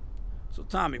 So,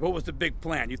 Tommy, what was the big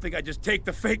plan? You think I just take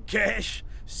the fake cash,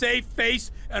 save face,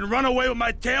 and run away with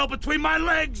my tail between my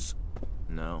legs?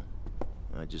 No.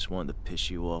 I just wanted to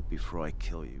piss you off before I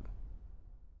kill you.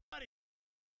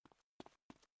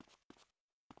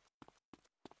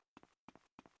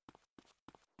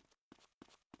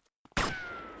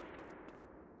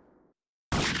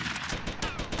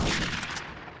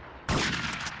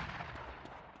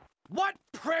 What,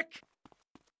 prick?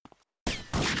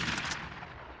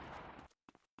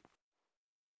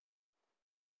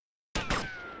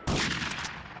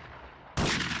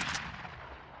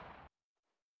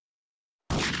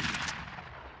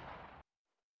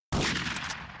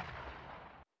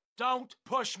 Don't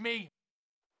push me!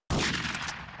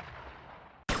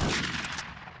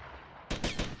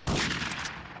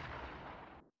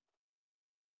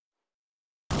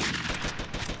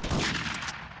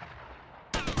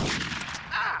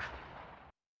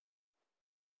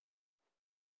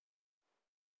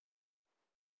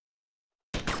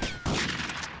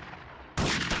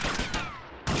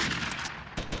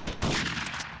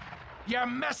 You're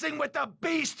messing with the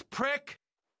beast, prick!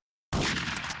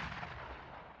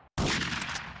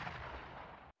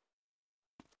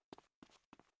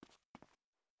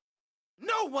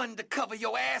 No one to cover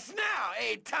your ass now,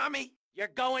 eh, Tommy? You're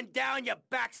going down, you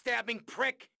backstabbing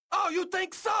prick. Oh, you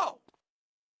think so?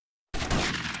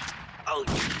 Oh.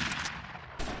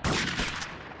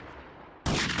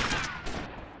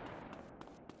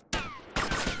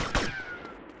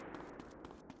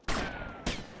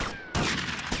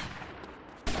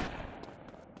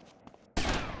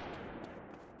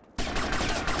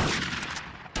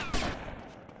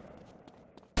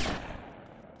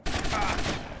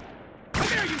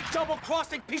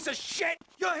 Double-crossing piece of shit!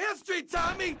 Your history,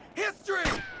 Tommy! History!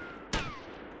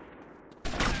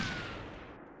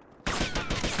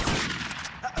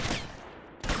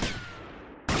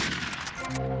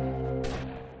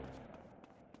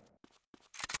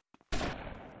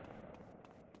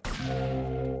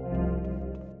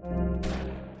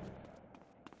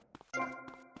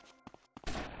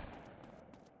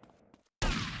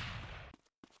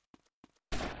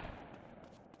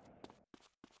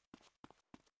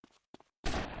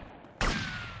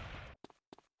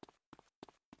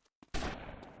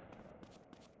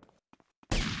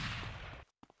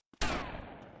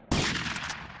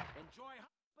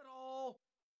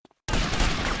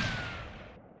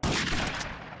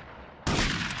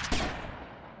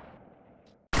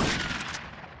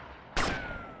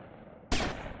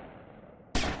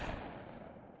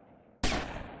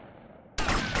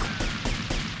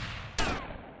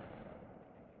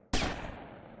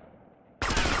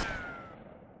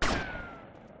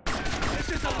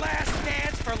 This is the last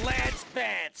dance for Lance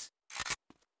Vance.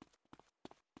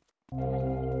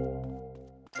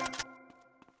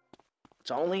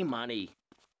 It's only money.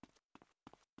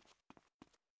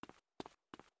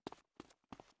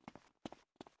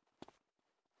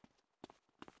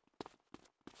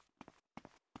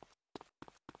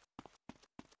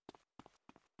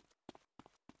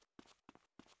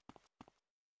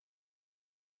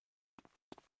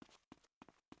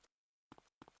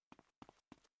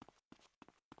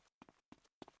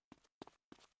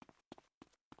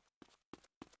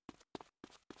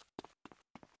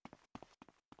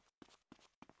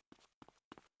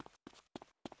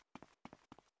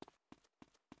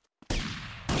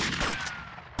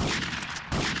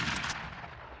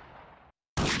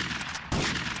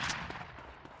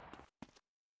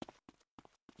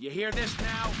 You hear this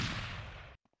now?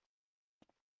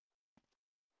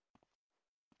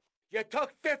 You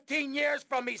took 15 years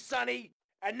from me, Sonny,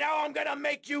 and now I'm gonna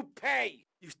make you pay!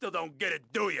 You still don't get it,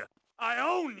 do you? I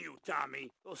own you,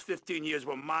 Tommy. Those 15 years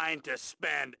were mine to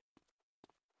spend.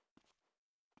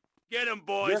 Get him,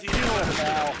 boys. You're cool,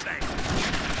 pal.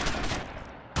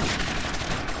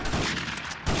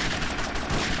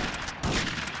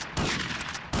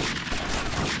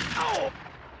 Oh!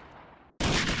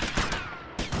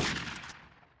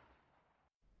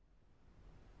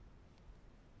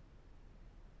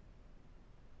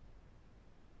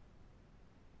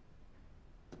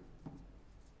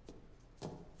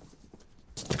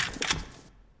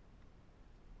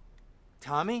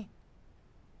 Tommy?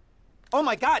 Oh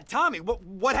my God, Tommy,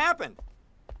 what happened?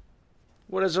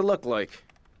 What does it look like?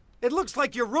 It looks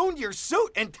like you ruined your suit,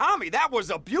 and Tommy, that was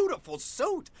a beautiful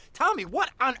suit. Tommy,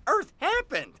 what on earth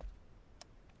happened?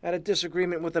 I had a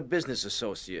disagreement with a business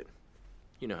associate.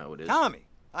 You know how it is. Tommy,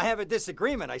 I have a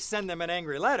disagreement. I send them an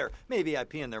angry letter. Maybe I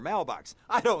pee in their mailbox.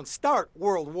 I don't start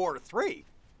World War III.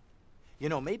 You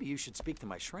know, maybe you should speak to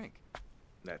my shrink.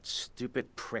 That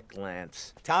stupid prick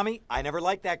Lance. Tommy, I never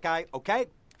liked that guy, okay?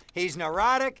 He's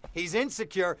neurotic, he's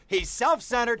insecure, he's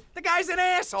self-centered. The guy's an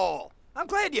asshole. I'm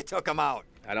glad you took him out.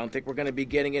 I don't think we're gonna be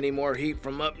getting any more heat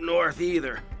from up north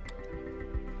either.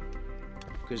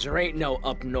 Because there ain't no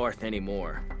up north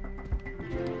anymore.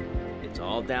 It's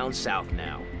all down south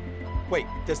now. Wait,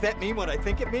 does that mean what I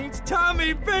think it means?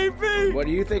 Tommy, baby! What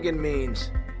do you think it means?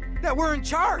 That we're in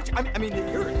charge. I mean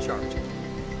that you're in charge.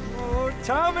 Oh,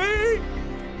 Tommy!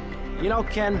 You know,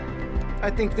 Ken, I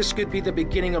think this could be the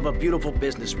beginning of a beautiful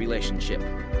business relationship.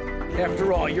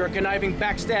 After all, you're a conniving,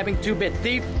 backstabbing two-bit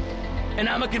thief, and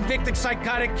I'm a convicted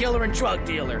psychotic killer and drug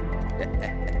dealer.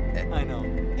 I know.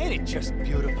 Ain't it just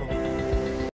beautiful?